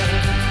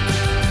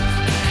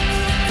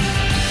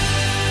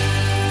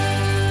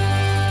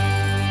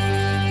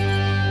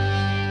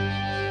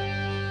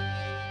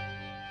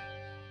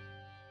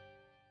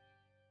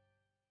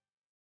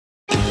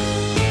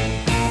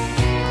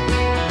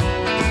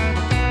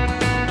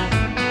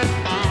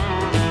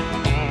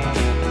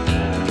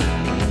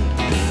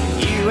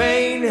 You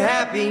ain't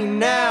happy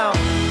now,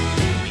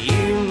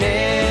 you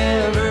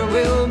never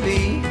will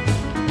be.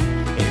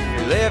 If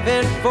you're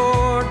living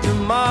for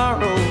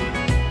tomorrow,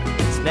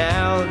 it's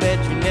now that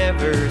you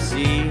never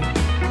see.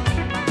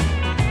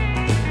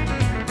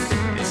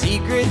 The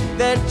secret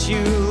that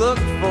you look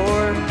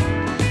for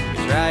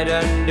is right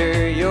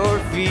under your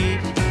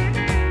feet.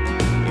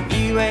 If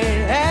you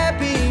ain't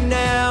happy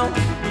now,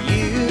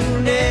 you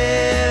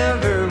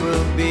never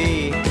will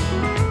be.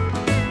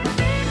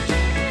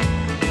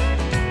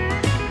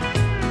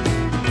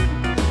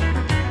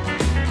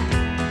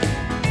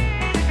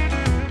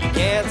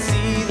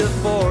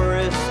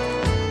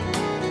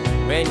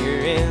 when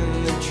you're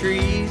in the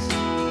trees.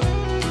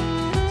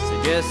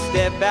 So just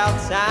step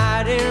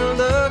outside and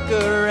look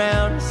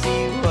around to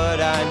see what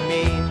I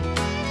mean.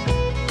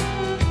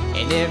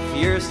 And if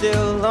you're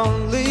still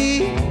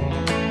lonely,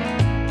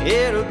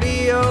 it'll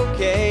be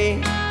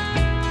okay.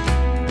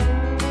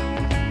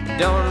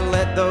 Don't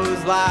let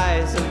those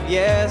lies of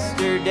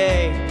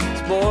yesterday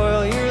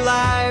spoil your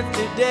life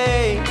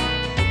today.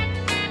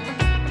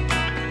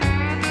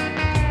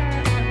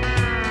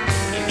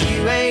 If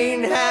you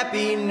ain't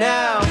happy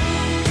now,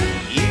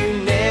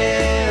 you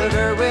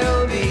never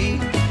will be.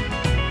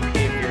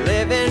 If you're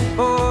living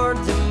for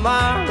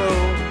tomorrow,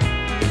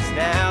 it's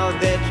now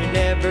that you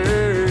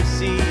never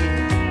see.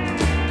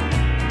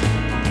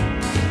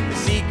 The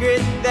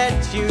secret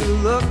that you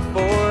look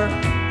for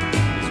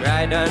is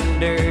right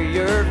under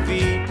your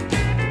feet.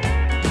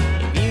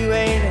 If you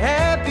ain't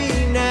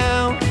happy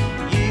now,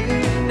 you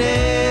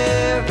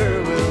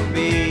never will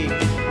be.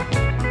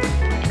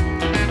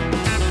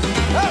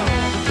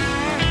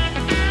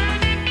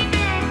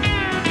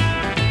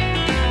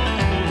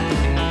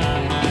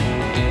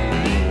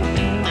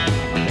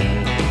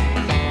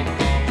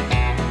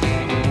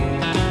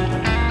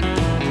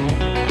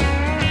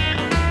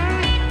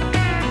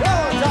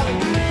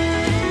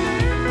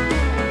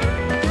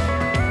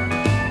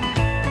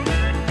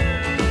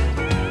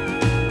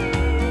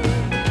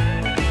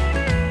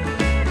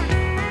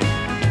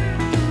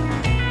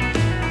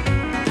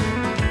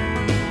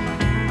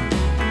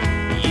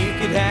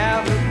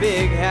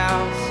 Big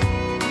house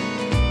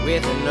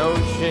with an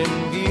ocean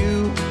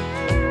view.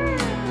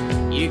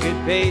 You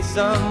could pay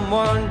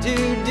someone to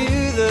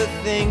do the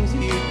things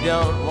you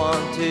don't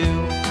want to.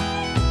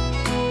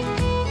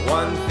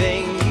 One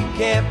thing you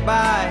can't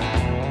buy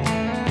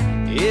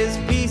is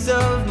peace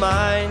of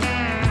mind.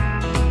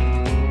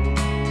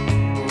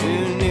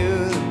 Who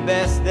knew the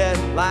best that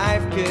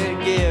life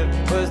could give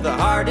was the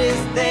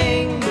hardest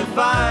thing to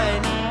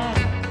find?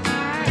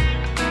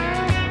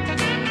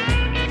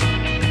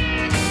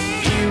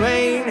 You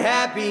ain't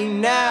happy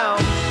now,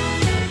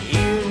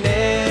 you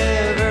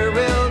never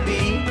will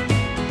be.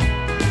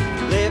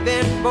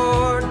 Living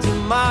for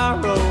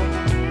tomorrow,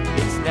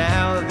 it's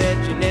now that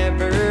you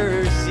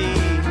never see.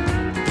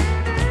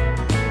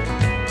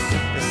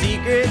 The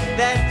secret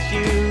that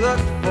you look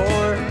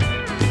for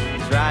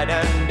is right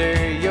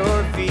under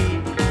your feet.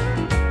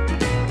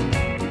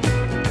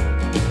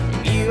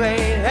 If you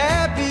ain't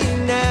happy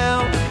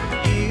now,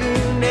 you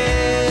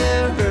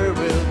never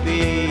will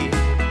be.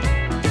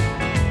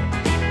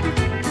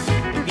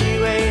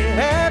 You ain't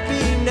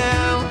happy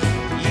now,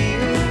 you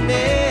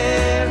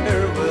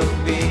never will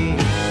be.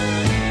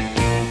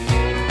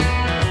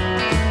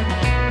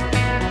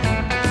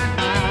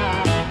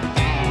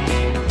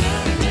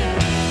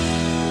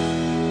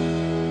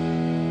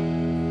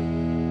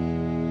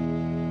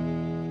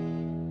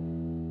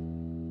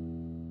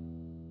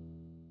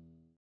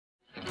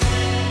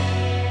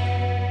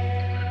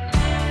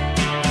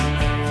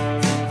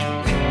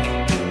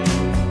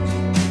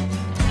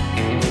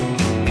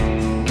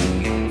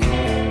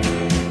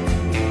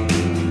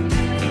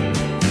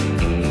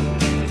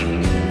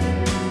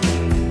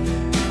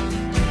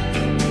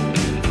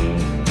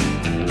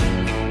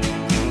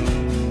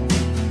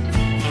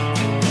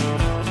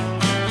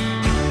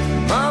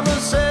 Mama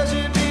says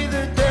you'd be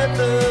the death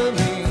of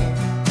me.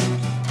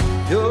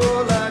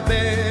 You're like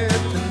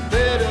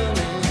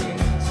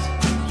methamphetamines.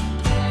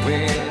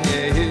 When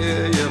you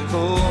hear you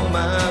pull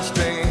my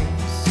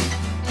strings.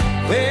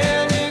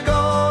 When you're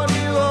gone,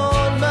 you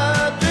haunt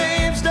my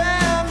dreams.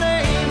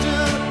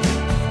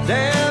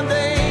 Damned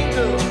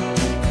angel,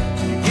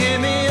 you give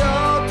me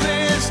all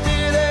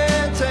twisted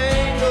and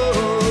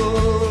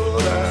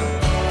tangled. I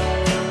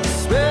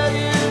swear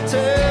you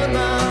tear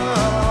my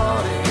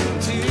heart in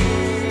two.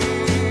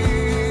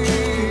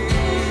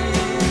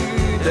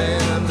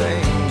 Damned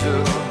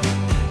angel,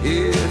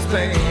 it's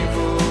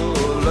painful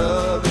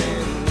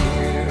loving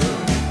you.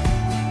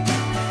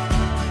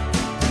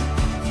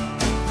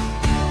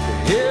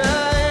 Here I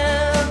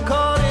am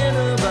caught in a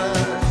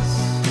vice.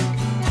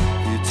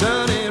 You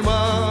turn it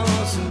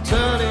once and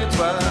turn it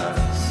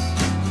twice.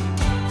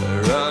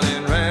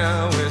 Running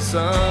round with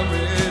some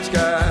rich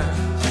guy.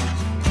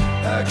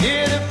 I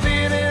get a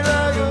feeling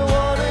like I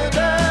wanna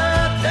die.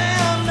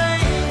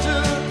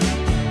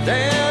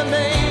 Damned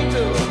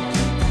angel,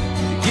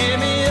 you give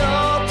me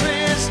all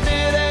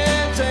twisted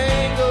and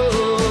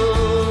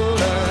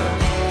tangled. I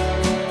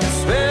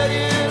swear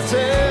you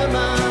tear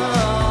my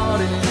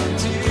heart in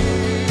two.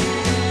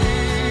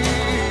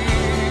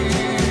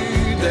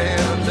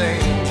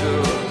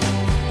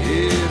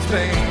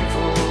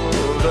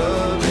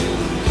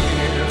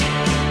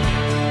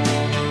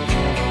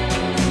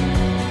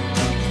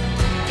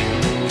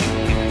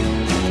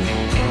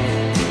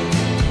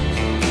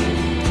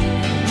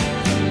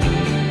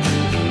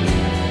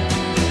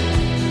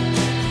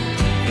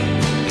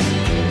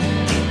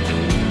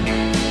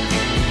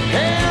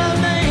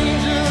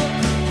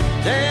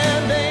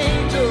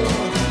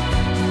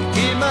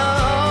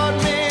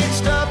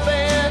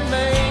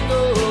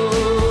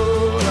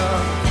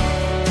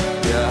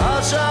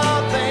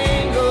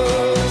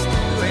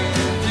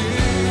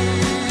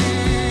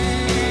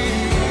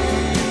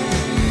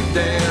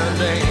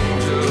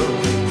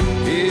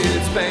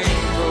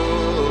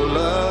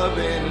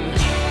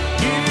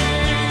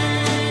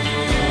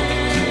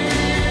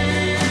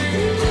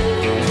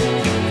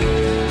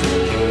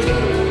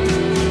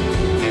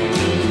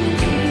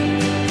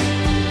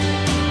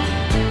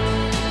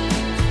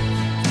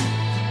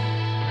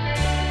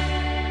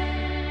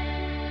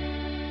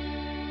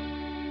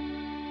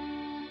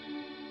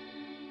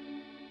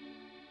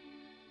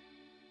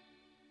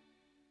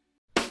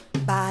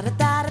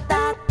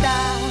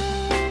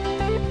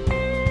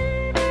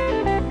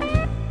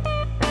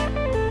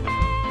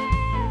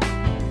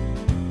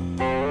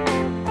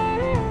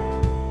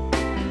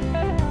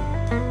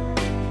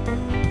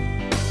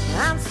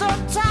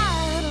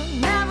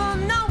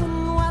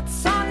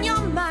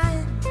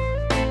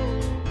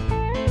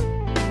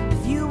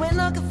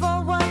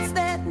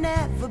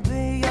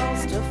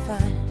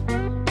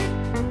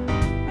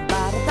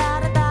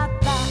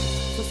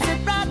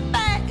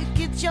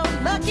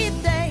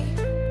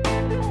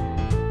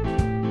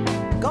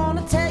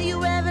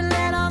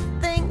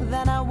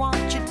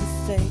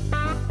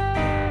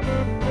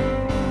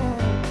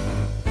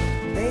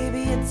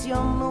 it's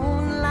your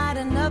moon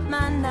lighting up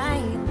my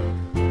night.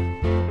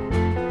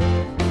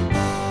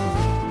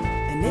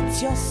 And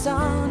it's your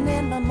sun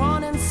in the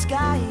morning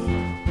sky.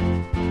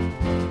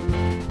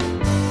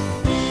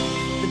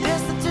 The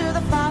distance to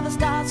the farthest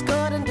stars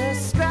couldn't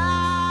describe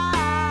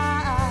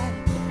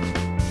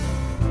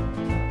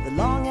the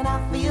longing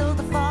I feel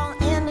to fall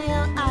into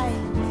your eyes.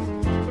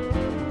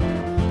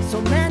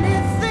 So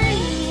many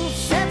things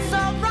said so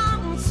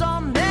wrong so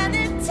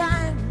many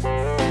times,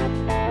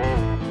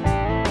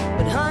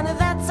 but honey,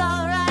 that's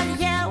alright,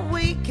 yeah,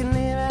 we can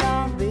leave it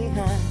all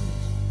behind.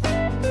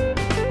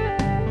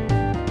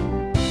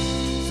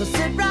 So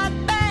sit right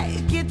back,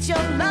 it's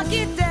your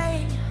lucky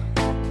day.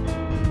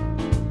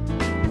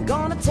 I'm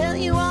gonna tell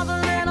you all the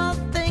little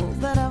things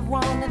that I've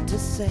wanted to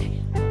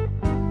say.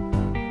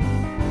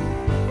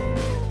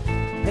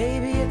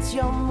 Baby, it's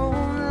your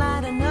moon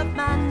lighting up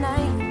my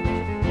night.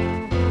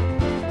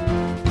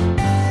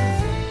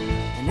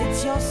 And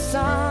it's your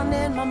sun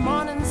in my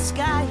morning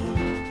sky.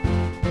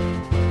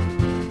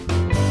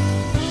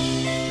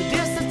 The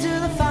distance to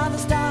the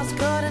farthest stars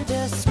couldn't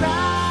describe.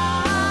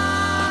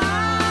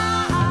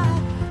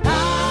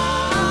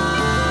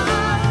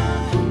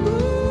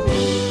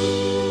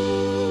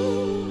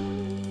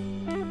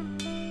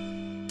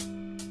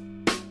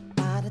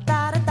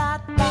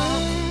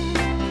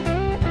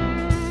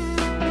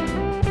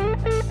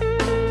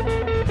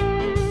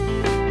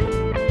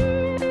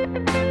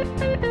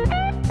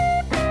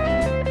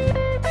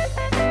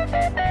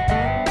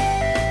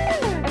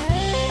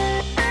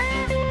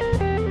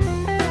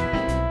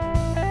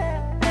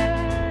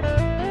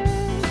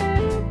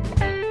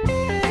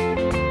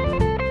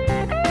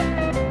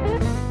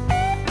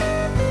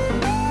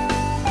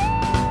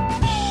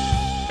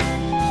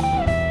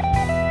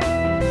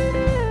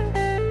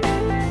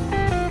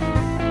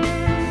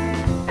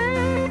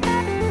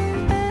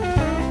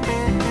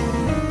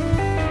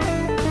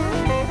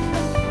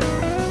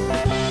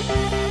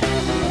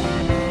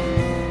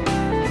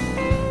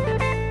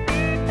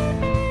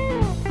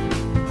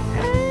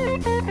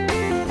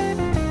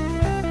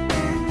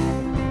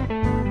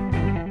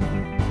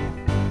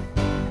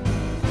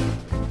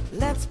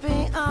 Let's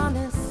be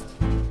honest,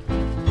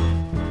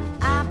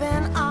 I've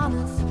been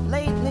honest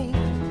lately.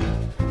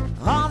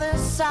 All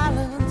this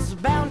silence is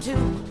bound to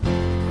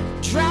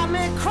drive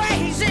me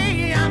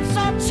crazy. I'm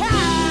so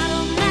tired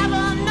of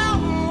never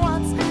knowing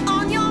what's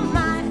on your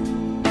mind.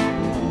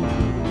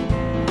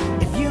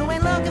 If you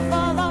ain't looking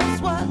for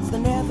those words,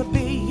 they'll never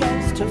be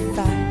yours to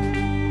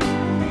find.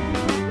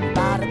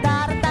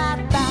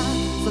 Ba-da-da-da-da-da.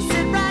 So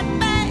sit right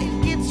back,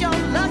 it's your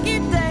lucky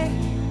day.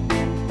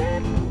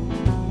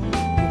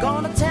 I'm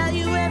gonna tell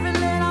you every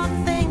little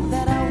thing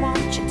that I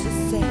want you to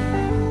say.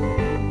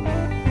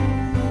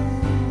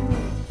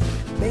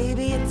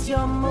 Baby, it's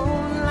your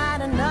moon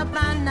lighting up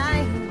my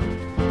night.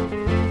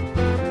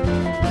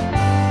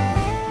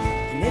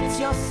 And it's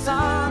your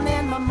sun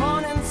in my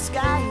morning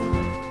sky.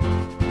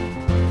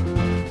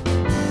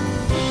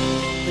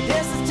 The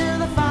distance to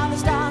the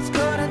farthest stars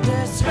couldn't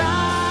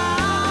describe.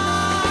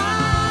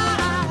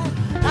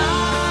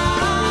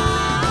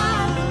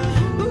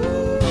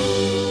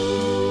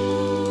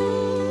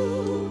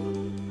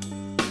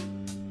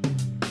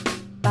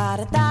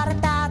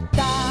 Ba-da-da-da-da-da.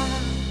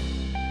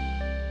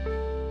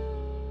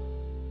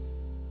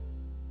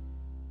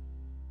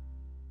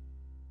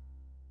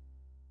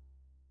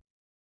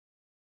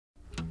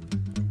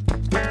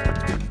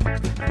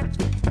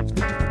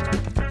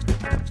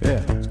 Yeah.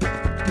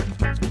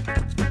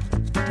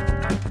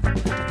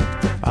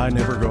 I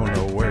never go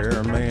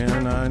nowhere,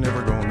 man, I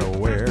never go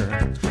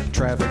nowhere.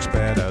 Traffic's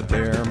bad out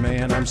there,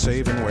 man, I'm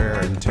saving wear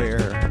and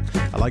tear.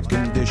 I like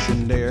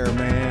conditioned air,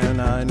 man,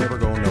 I never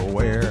go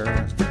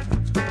nowhere.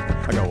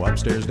 I go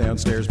upstairs,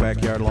 downstairs,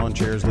 backyard, lawn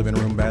chairs, living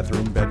room,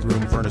 bathroom,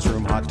 bedroom, furnace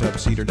room, hot tub,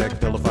 cedar deck,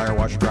 build a fire,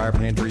 washer, dryer,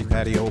 pantry,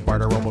 patio, bar,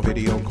 aroma,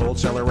 video, cold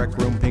cellar, rec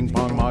room, ping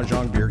pong,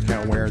 mahjong, beer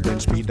count, where, then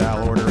speed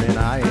dial, order in.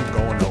 I ain't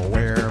going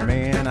nowhere,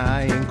 man,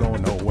 I ain't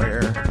going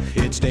nowhere.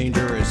 It's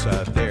dangerous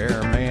out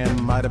there,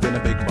 man, might have been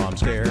a big bomb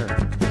scare.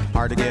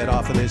 Hard to get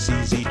off of this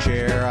easy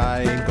chair,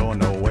 I ain't going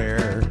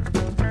nowhere.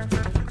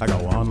 I go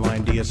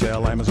online,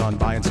 DSL, Amazon,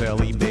 buy and sell,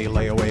 eBay,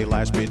 layaway,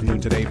 last bid, noon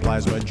today,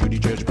 plasma, Judy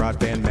Judge,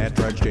 broadband, Matt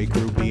Drudge,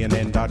 J.Crew,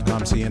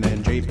 BNN.com,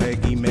 CNN,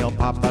 JPEG, email,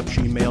 pop-up,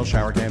 she-mail,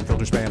 shower cam,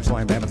 filter, spam,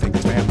 slam, bam, I think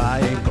it's spam. I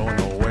ain't going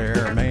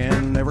nowhere,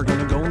 man, never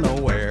gonna go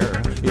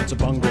nowhere. It's a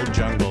bungled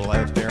jungle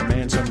out there,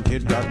 man, some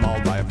kid got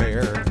mauled by a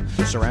bear.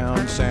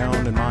 Surround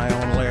sound in my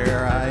own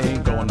lair, I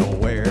ain't going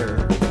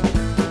nowhere.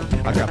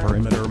 I got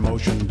perimeter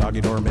motion,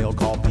 doggy door, mail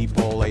call,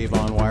 people,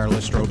 Avon,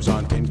 wireless, strobes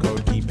on, pin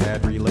code,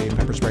 keypad, relay,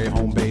 pepper spray,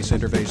 home base,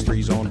 interface,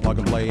 3-zone, plug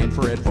and play,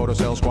 infrared,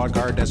 photocell, squad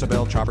car,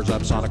 decibel, choppers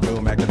up, sonic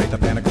boom, activate the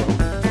panic room.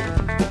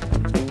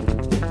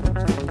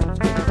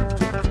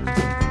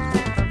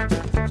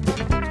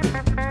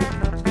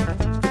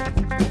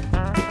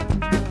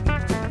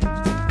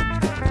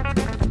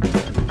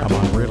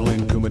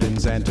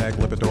 Zantac,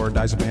 Lipitor,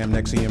 Diazepam,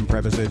 Nexium,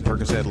 Prevacid,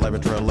 Percocet,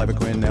 Levitra,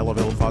 Levaquin,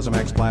 Elavil,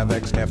 Fosamax,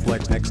 Plavix,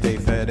 Keflex, Nextday,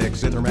 FedEx,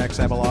 Zithromax,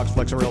 Avalox,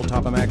 Flexeril,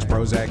 Topamax,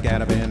 Prozac,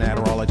 Ativan,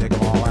 Adderall, I take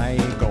them all, I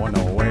ain't going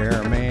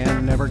nowhere,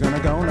 man, never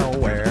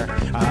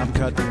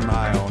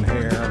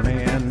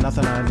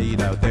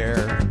need out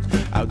there.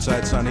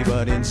 Outside sunny,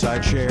 but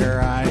inside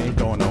share. I ain't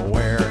going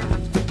nowhere.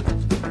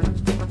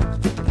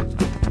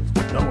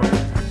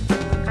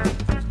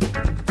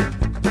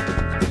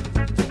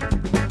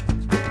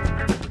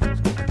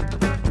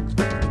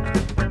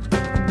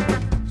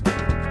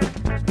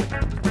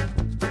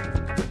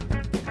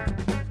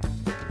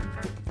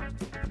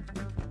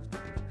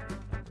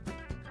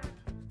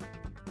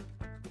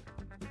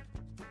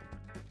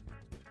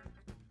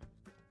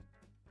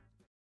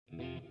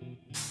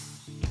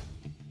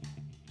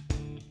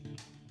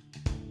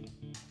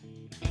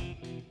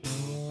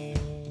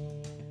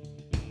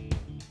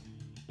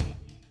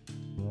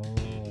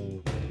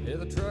 Hear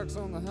the trucks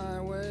on the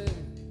highway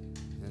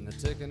and the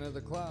ticking of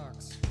the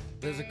clocks.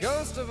 There's a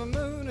ghost of a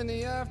moon in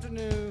the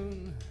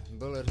afternoon.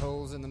 Bullet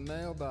holes in the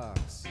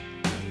mailbox.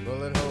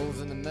 Bullet holes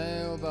in the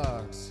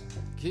mailbox.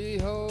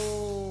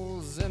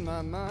 Keyholes in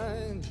my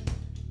mind.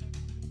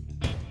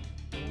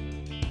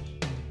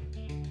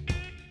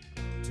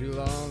 Too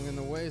long in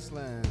the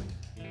wasteland.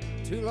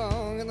 Too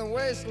long in the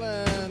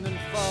wasteland and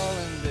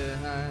falling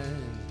behind.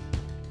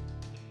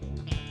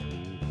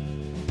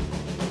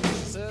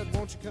 Said,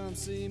 won't you come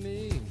see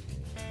me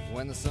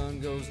when the sun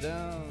goes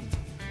down?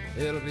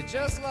 It'll be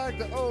just like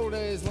the old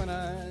days when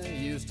I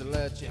used to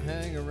let you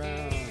hang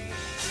around.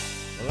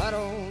 Well, I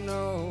don't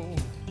know,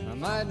 I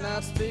might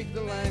not speak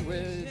the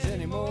language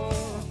anymore.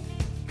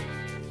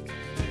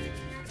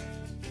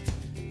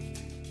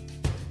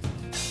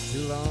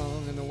 Too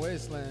long in the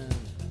wasteland,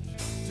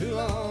 too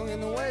long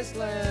in the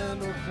wasteland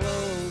will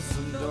close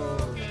some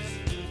doors.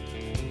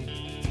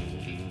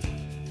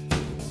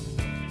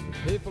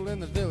 People in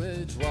the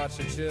village watch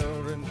their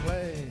children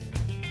play.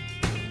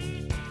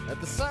 At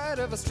the sight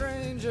of a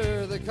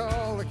stranger, they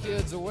call the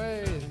kids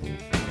away.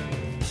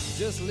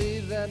 Just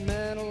leave that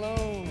man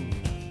alone,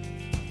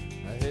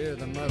 I hear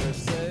the mother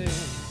say.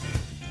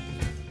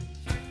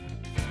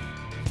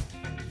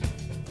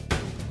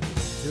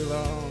 Too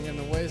long in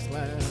the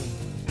wasteland,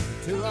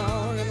 too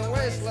long in the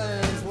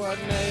wasteland's what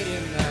made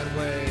him that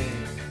way.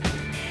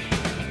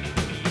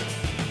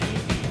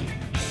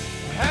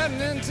 I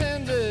hadn't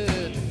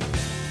intended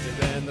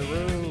bend the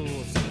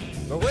rules,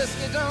 but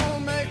whiskey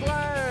don't make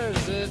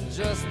liars, it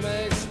just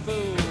makes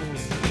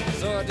fools.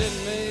 So I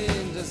didn't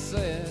mean to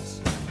say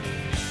it,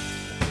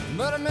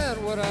 but I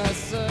meant what I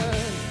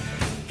said.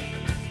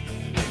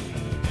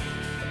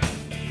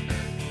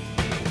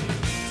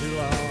 Too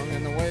long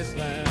in the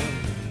wasteland,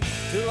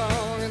 too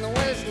long in the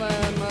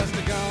wasteland must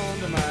have gone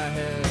to my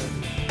head.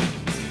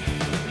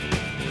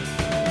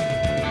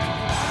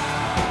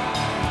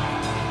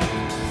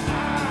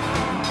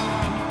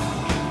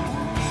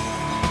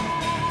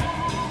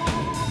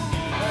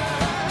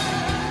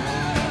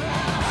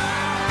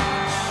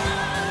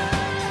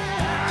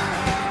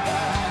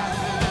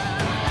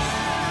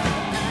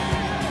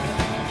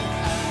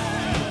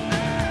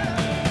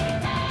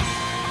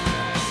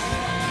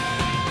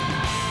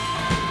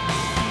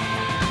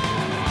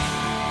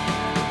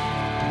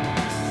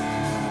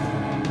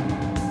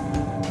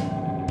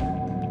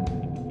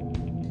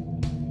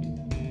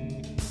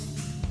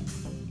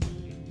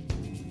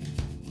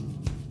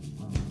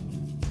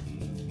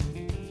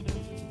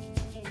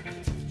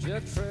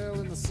 Jet trail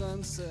in the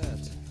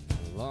sunset,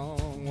 a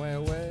long way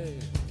away,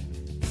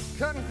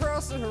 cutting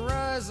across the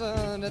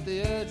horizon at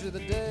the edge of the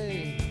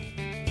day.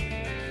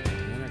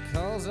 And it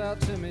calls out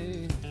to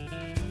me,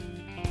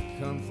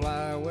 come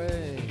fly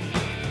away.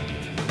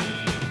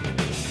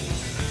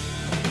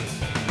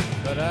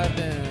 But I've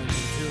been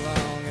too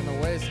long in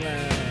the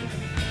wasteland,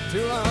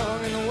 too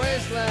long in the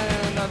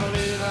wasteland, I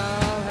believe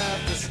I'll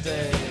have to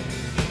stay.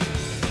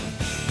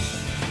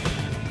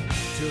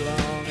 Too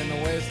long in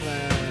the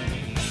wasteland,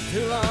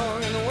 too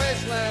long in the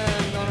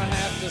wasteland, gonna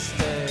have to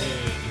stay.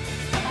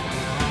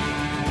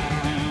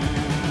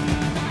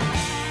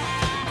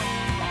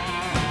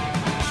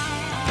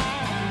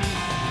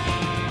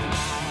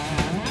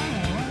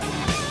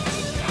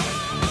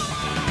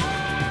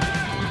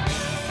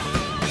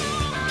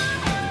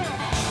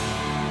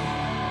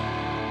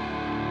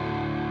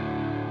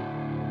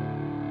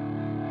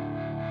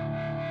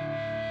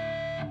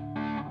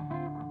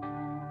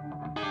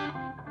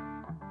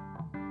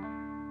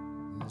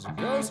 There's a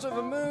ghost of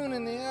a moon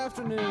in the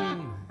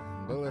afternoon,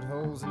 bullet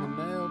holes in the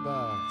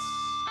mailbox.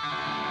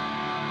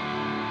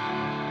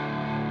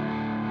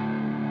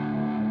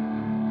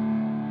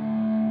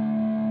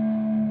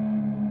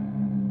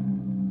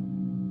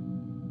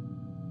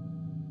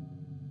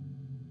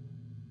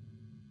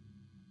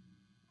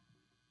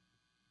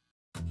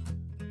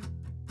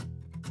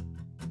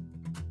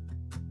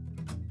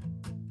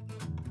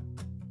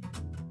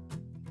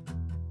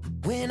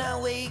 When I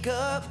wake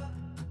up,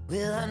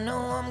 well, I know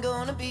I'm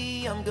gonna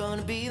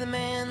be the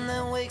man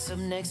that wakes up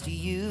next to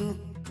you.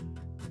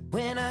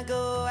 When I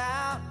go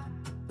out,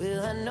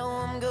 well, I know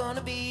I'm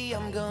gonna be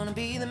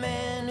the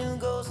man who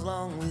goes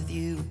along with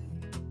you.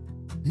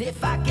 And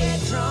if I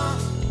get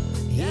drunk,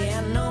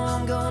 yeah, I know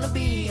I'm gonna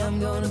be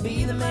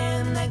the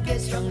man that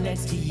gets drunk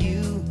next to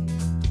you.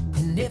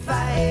 And if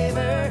I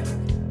ever,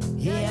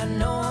 yeah, I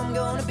know I'm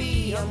gonna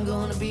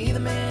be the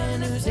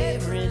man who's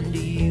ever into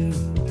you.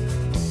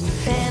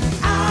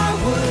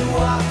 would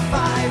walk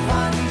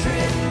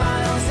 500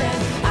 miles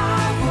and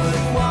I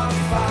would walk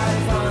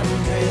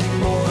 500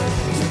 more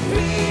to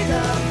be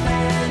the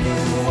man who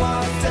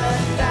walked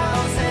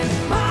 1,000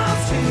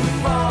 miles to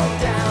fall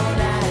down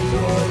at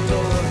your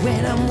door.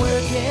 When I'm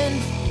working,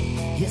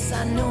 yes,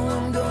 I know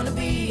I'm gonna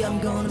be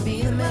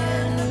the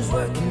man who's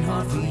working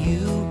hard for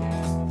you.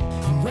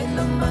 And when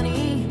the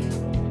money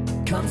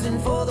comes in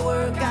for the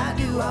work I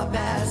do, I'll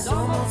pass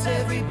almost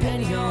every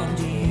penny on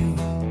to you.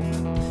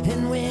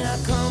 And when I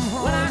come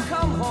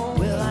home,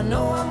 well, I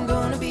know I'm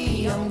gonna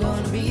be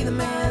the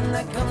man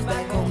that comes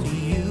back home to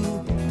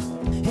you.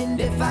 And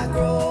if I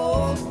grow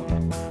old,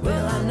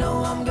 well, I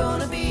know I'm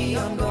gonna be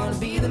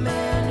the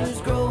man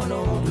who's growing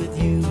old with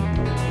you.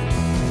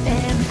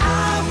 And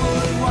I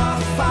would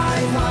walk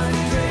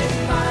 500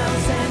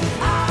 miles and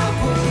I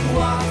would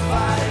walk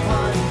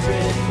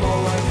 500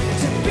 more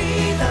to be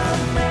the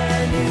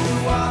man who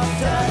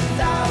walked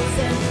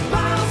 1,000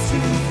 miles to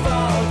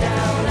fall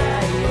down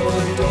at your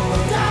door.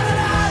 Da da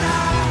da da,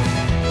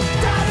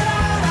 da da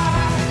da da,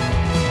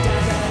 da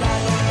da da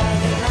da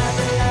da da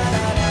da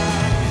da,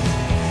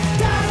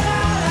 da da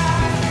da da,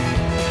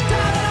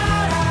 da da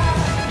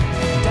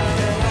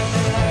da da, da da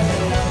da.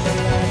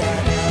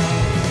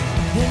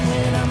 And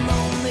when I'm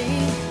lonely,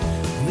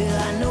 well,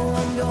 I know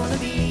I'm gonna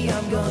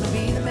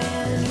be the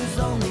man who's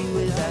lonely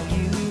without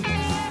you.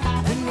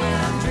 And when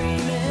I'm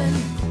dreaming,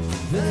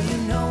 well, you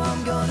know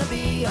I'm gonna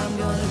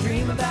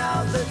dream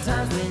about the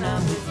times when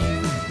I'm with you.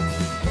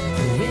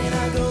 When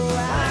I go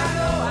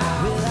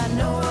out, well, I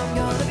know I'm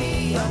gonna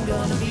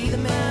be the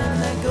man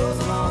that goes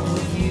along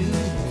with you.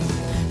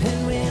 And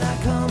when I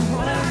come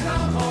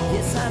home,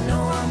 yes, I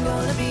know I'm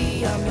gonna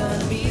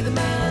be the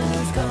man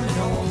who's coming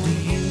home to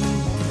you.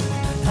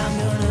 I'm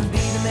gonna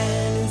be the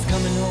man who's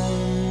coming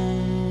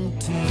home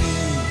to you.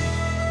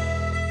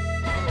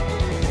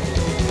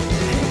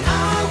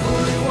 I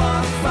would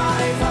walk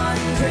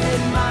 500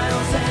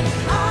 miles and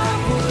I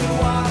would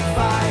walk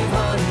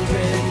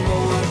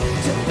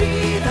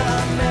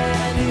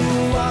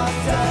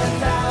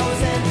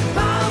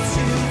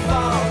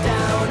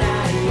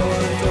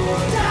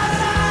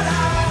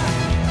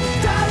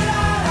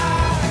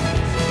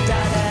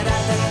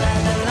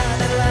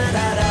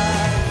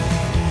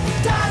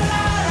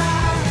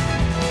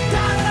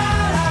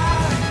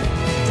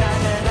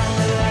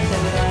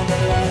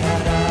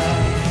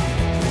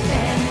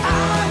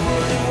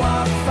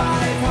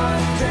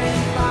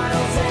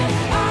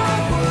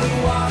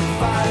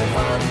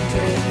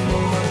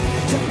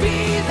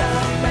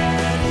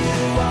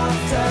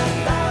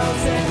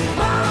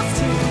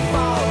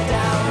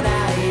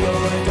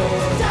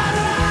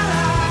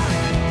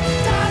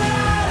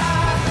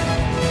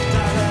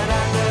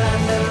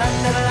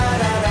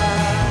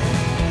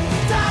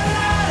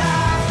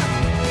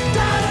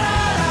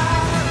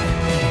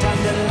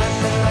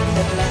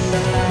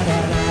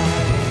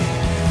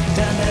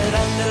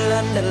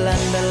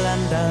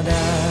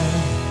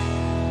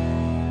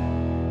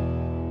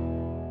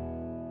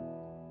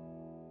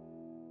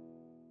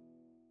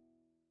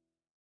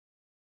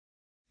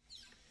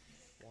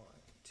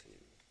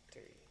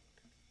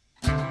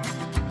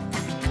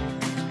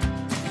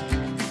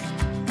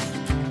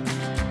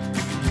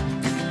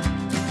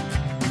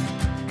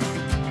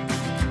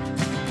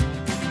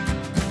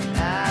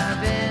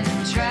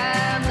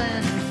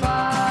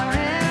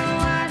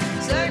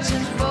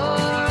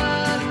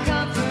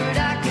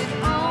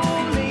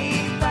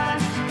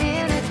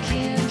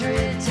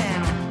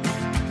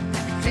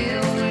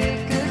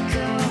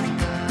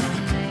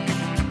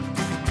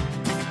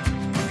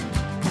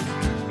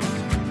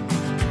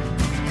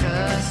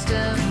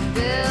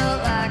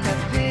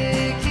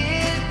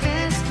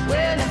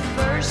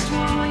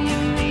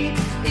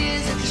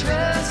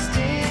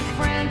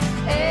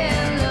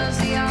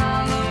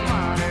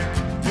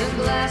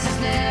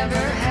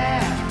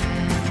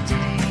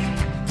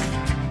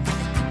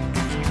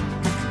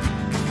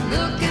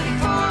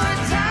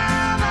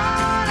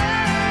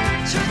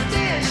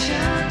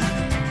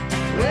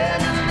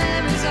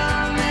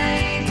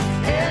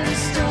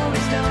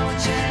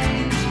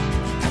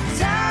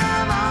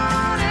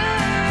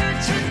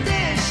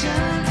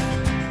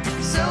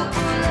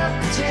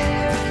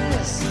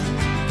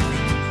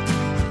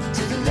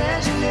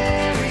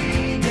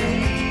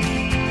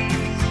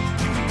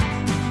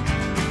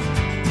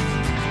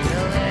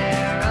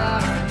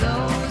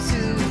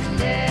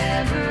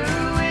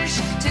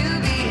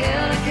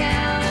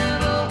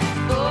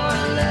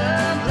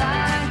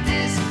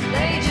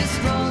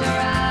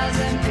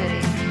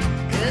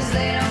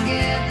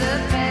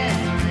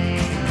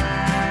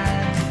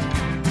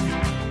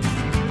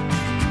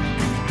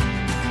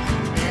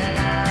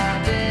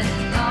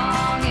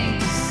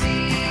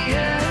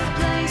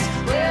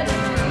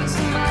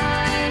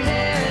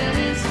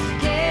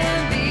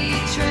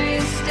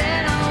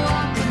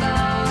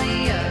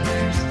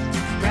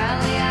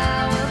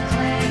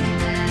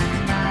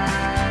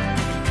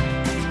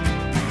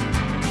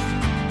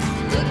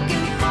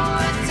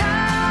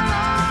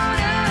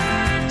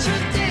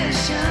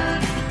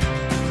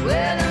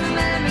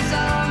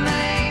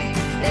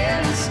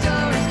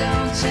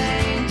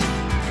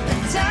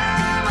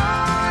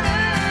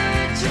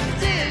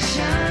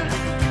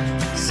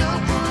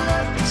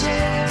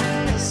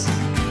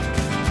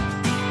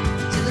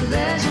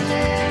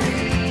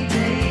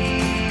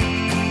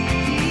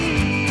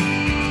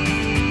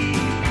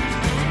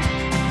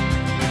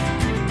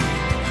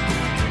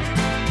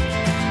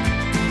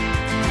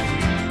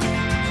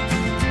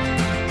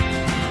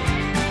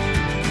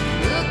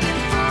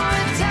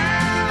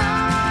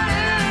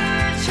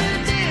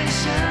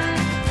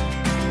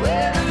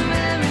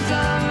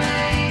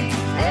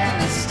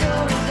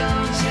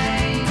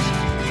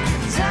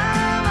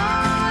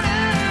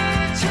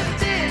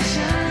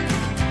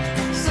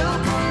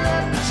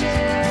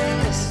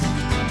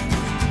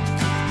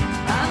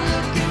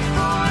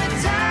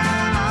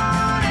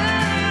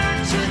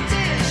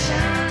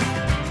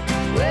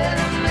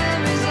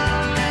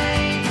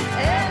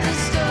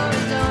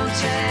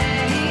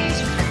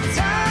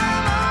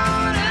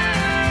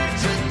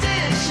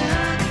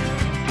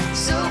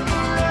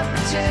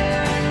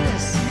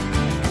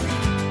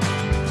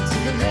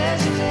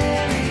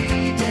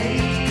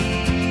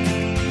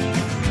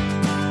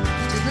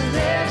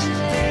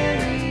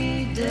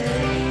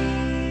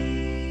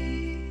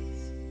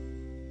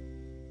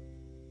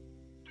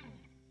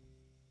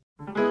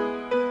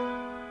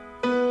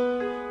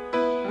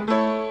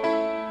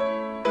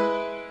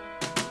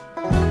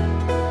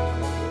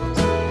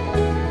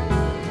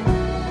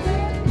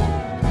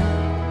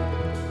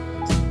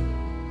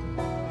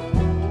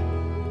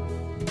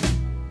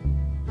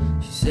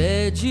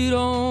said you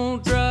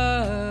don't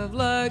drive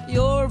like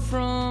you're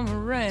from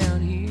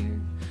around here,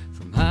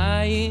 from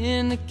high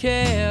in the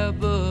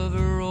cab of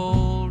her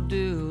old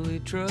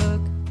dually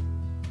truck.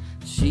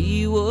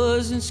 She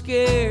wasn't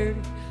scared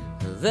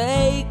of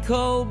a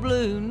cold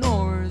blue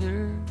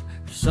norther,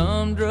 or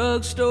some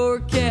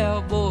drugstore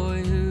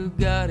cowboy who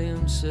got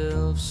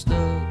himself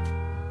stuck.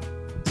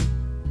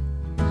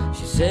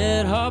 She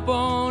said, hop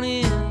on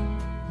in,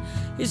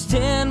 it's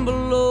 10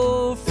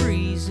 below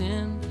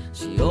freezing.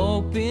 She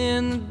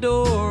opened the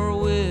door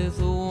with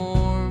the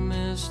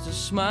warmest of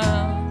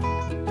smiles.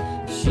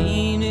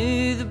 She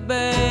knew the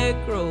back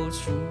roads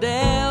from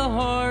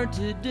Dalhart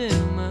to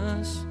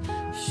Dumas.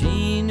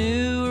 She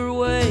knew her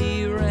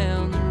way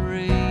around the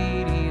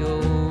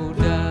radio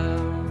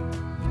dial.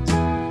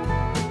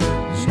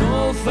 There's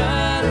no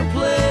finer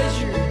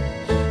pleasure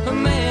a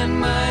man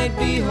might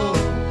behold,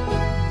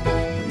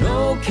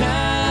 no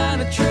kind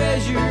of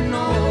treasure,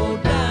 no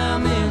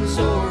diamonds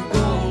or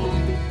gold,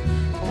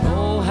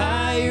 no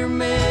higher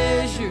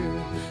measure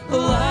of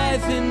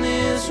life in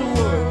this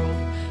world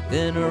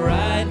than a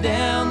ride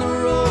down the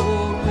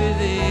road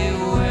with a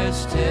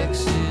West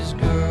Texas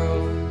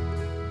girl.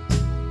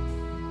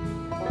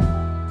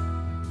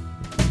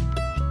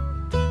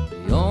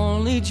 The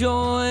only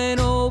joint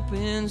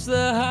opens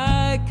the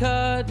High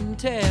Cotton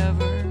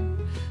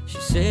Tavern, she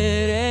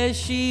said as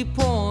she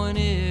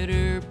pointed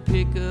her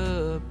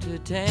pickup to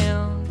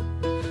town.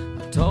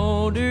 I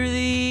told her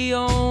the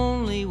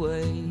only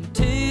way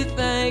to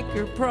thank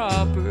her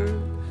proper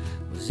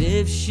was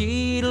if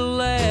she'd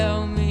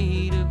allow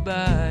me to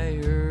buy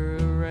her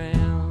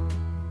around.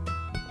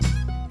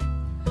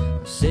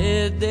 I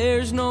said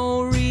there's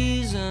no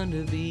reason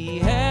to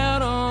be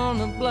out on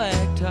the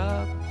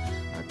blacktop.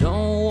 I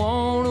don't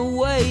want to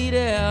wait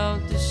out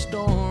the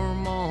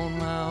storm on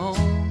my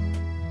own.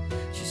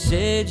 She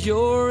said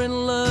you're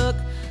in luck,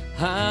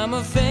 I'm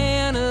a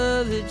fan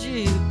of the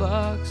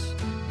jukebox,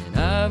 and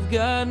I've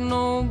got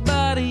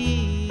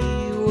nobody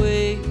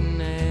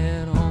waiting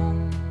at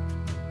home.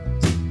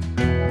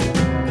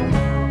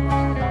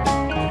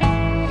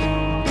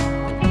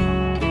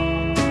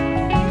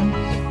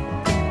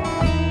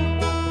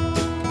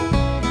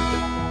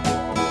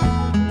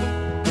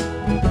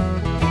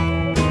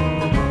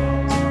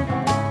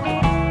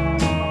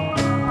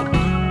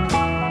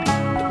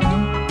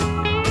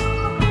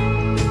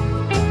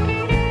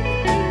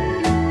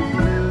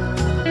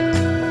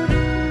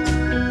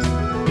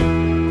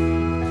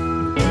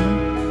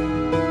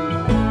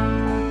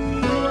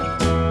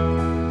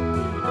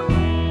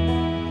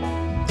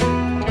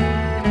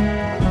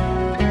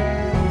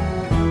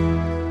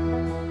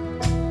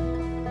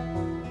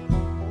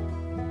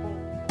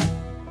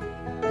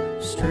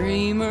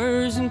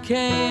 Streamers and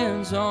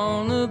cans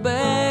on the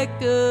back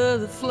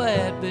of the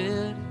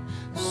flatbed,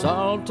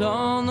 salt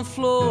on the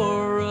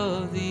floor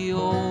of the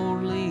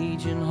old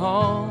Legion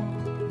Hall.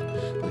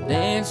 We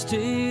danced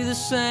to the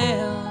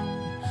sound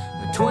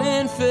of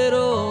twin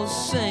fiddles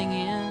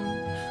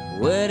singing,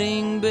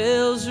 wedding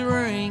bells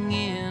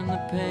ringing the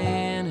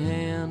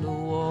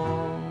Panhandle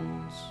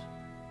walls.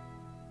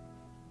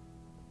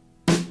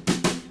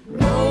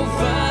 No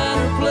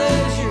finer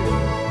pleasure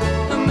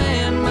a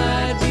man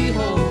might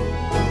behold,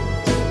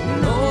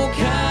 no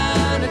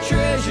kind of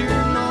treasure,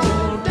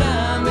 no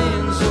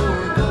diamonds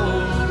or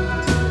gold,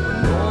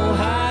 no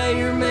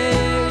higher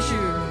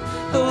measure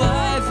of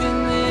life in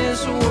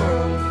this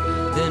world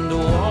than to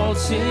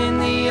waltz in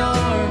the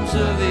arms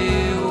of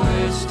a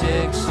West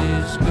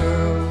Texas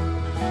girl,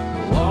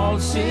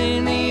 waltz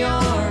in the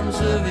arms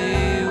of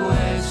a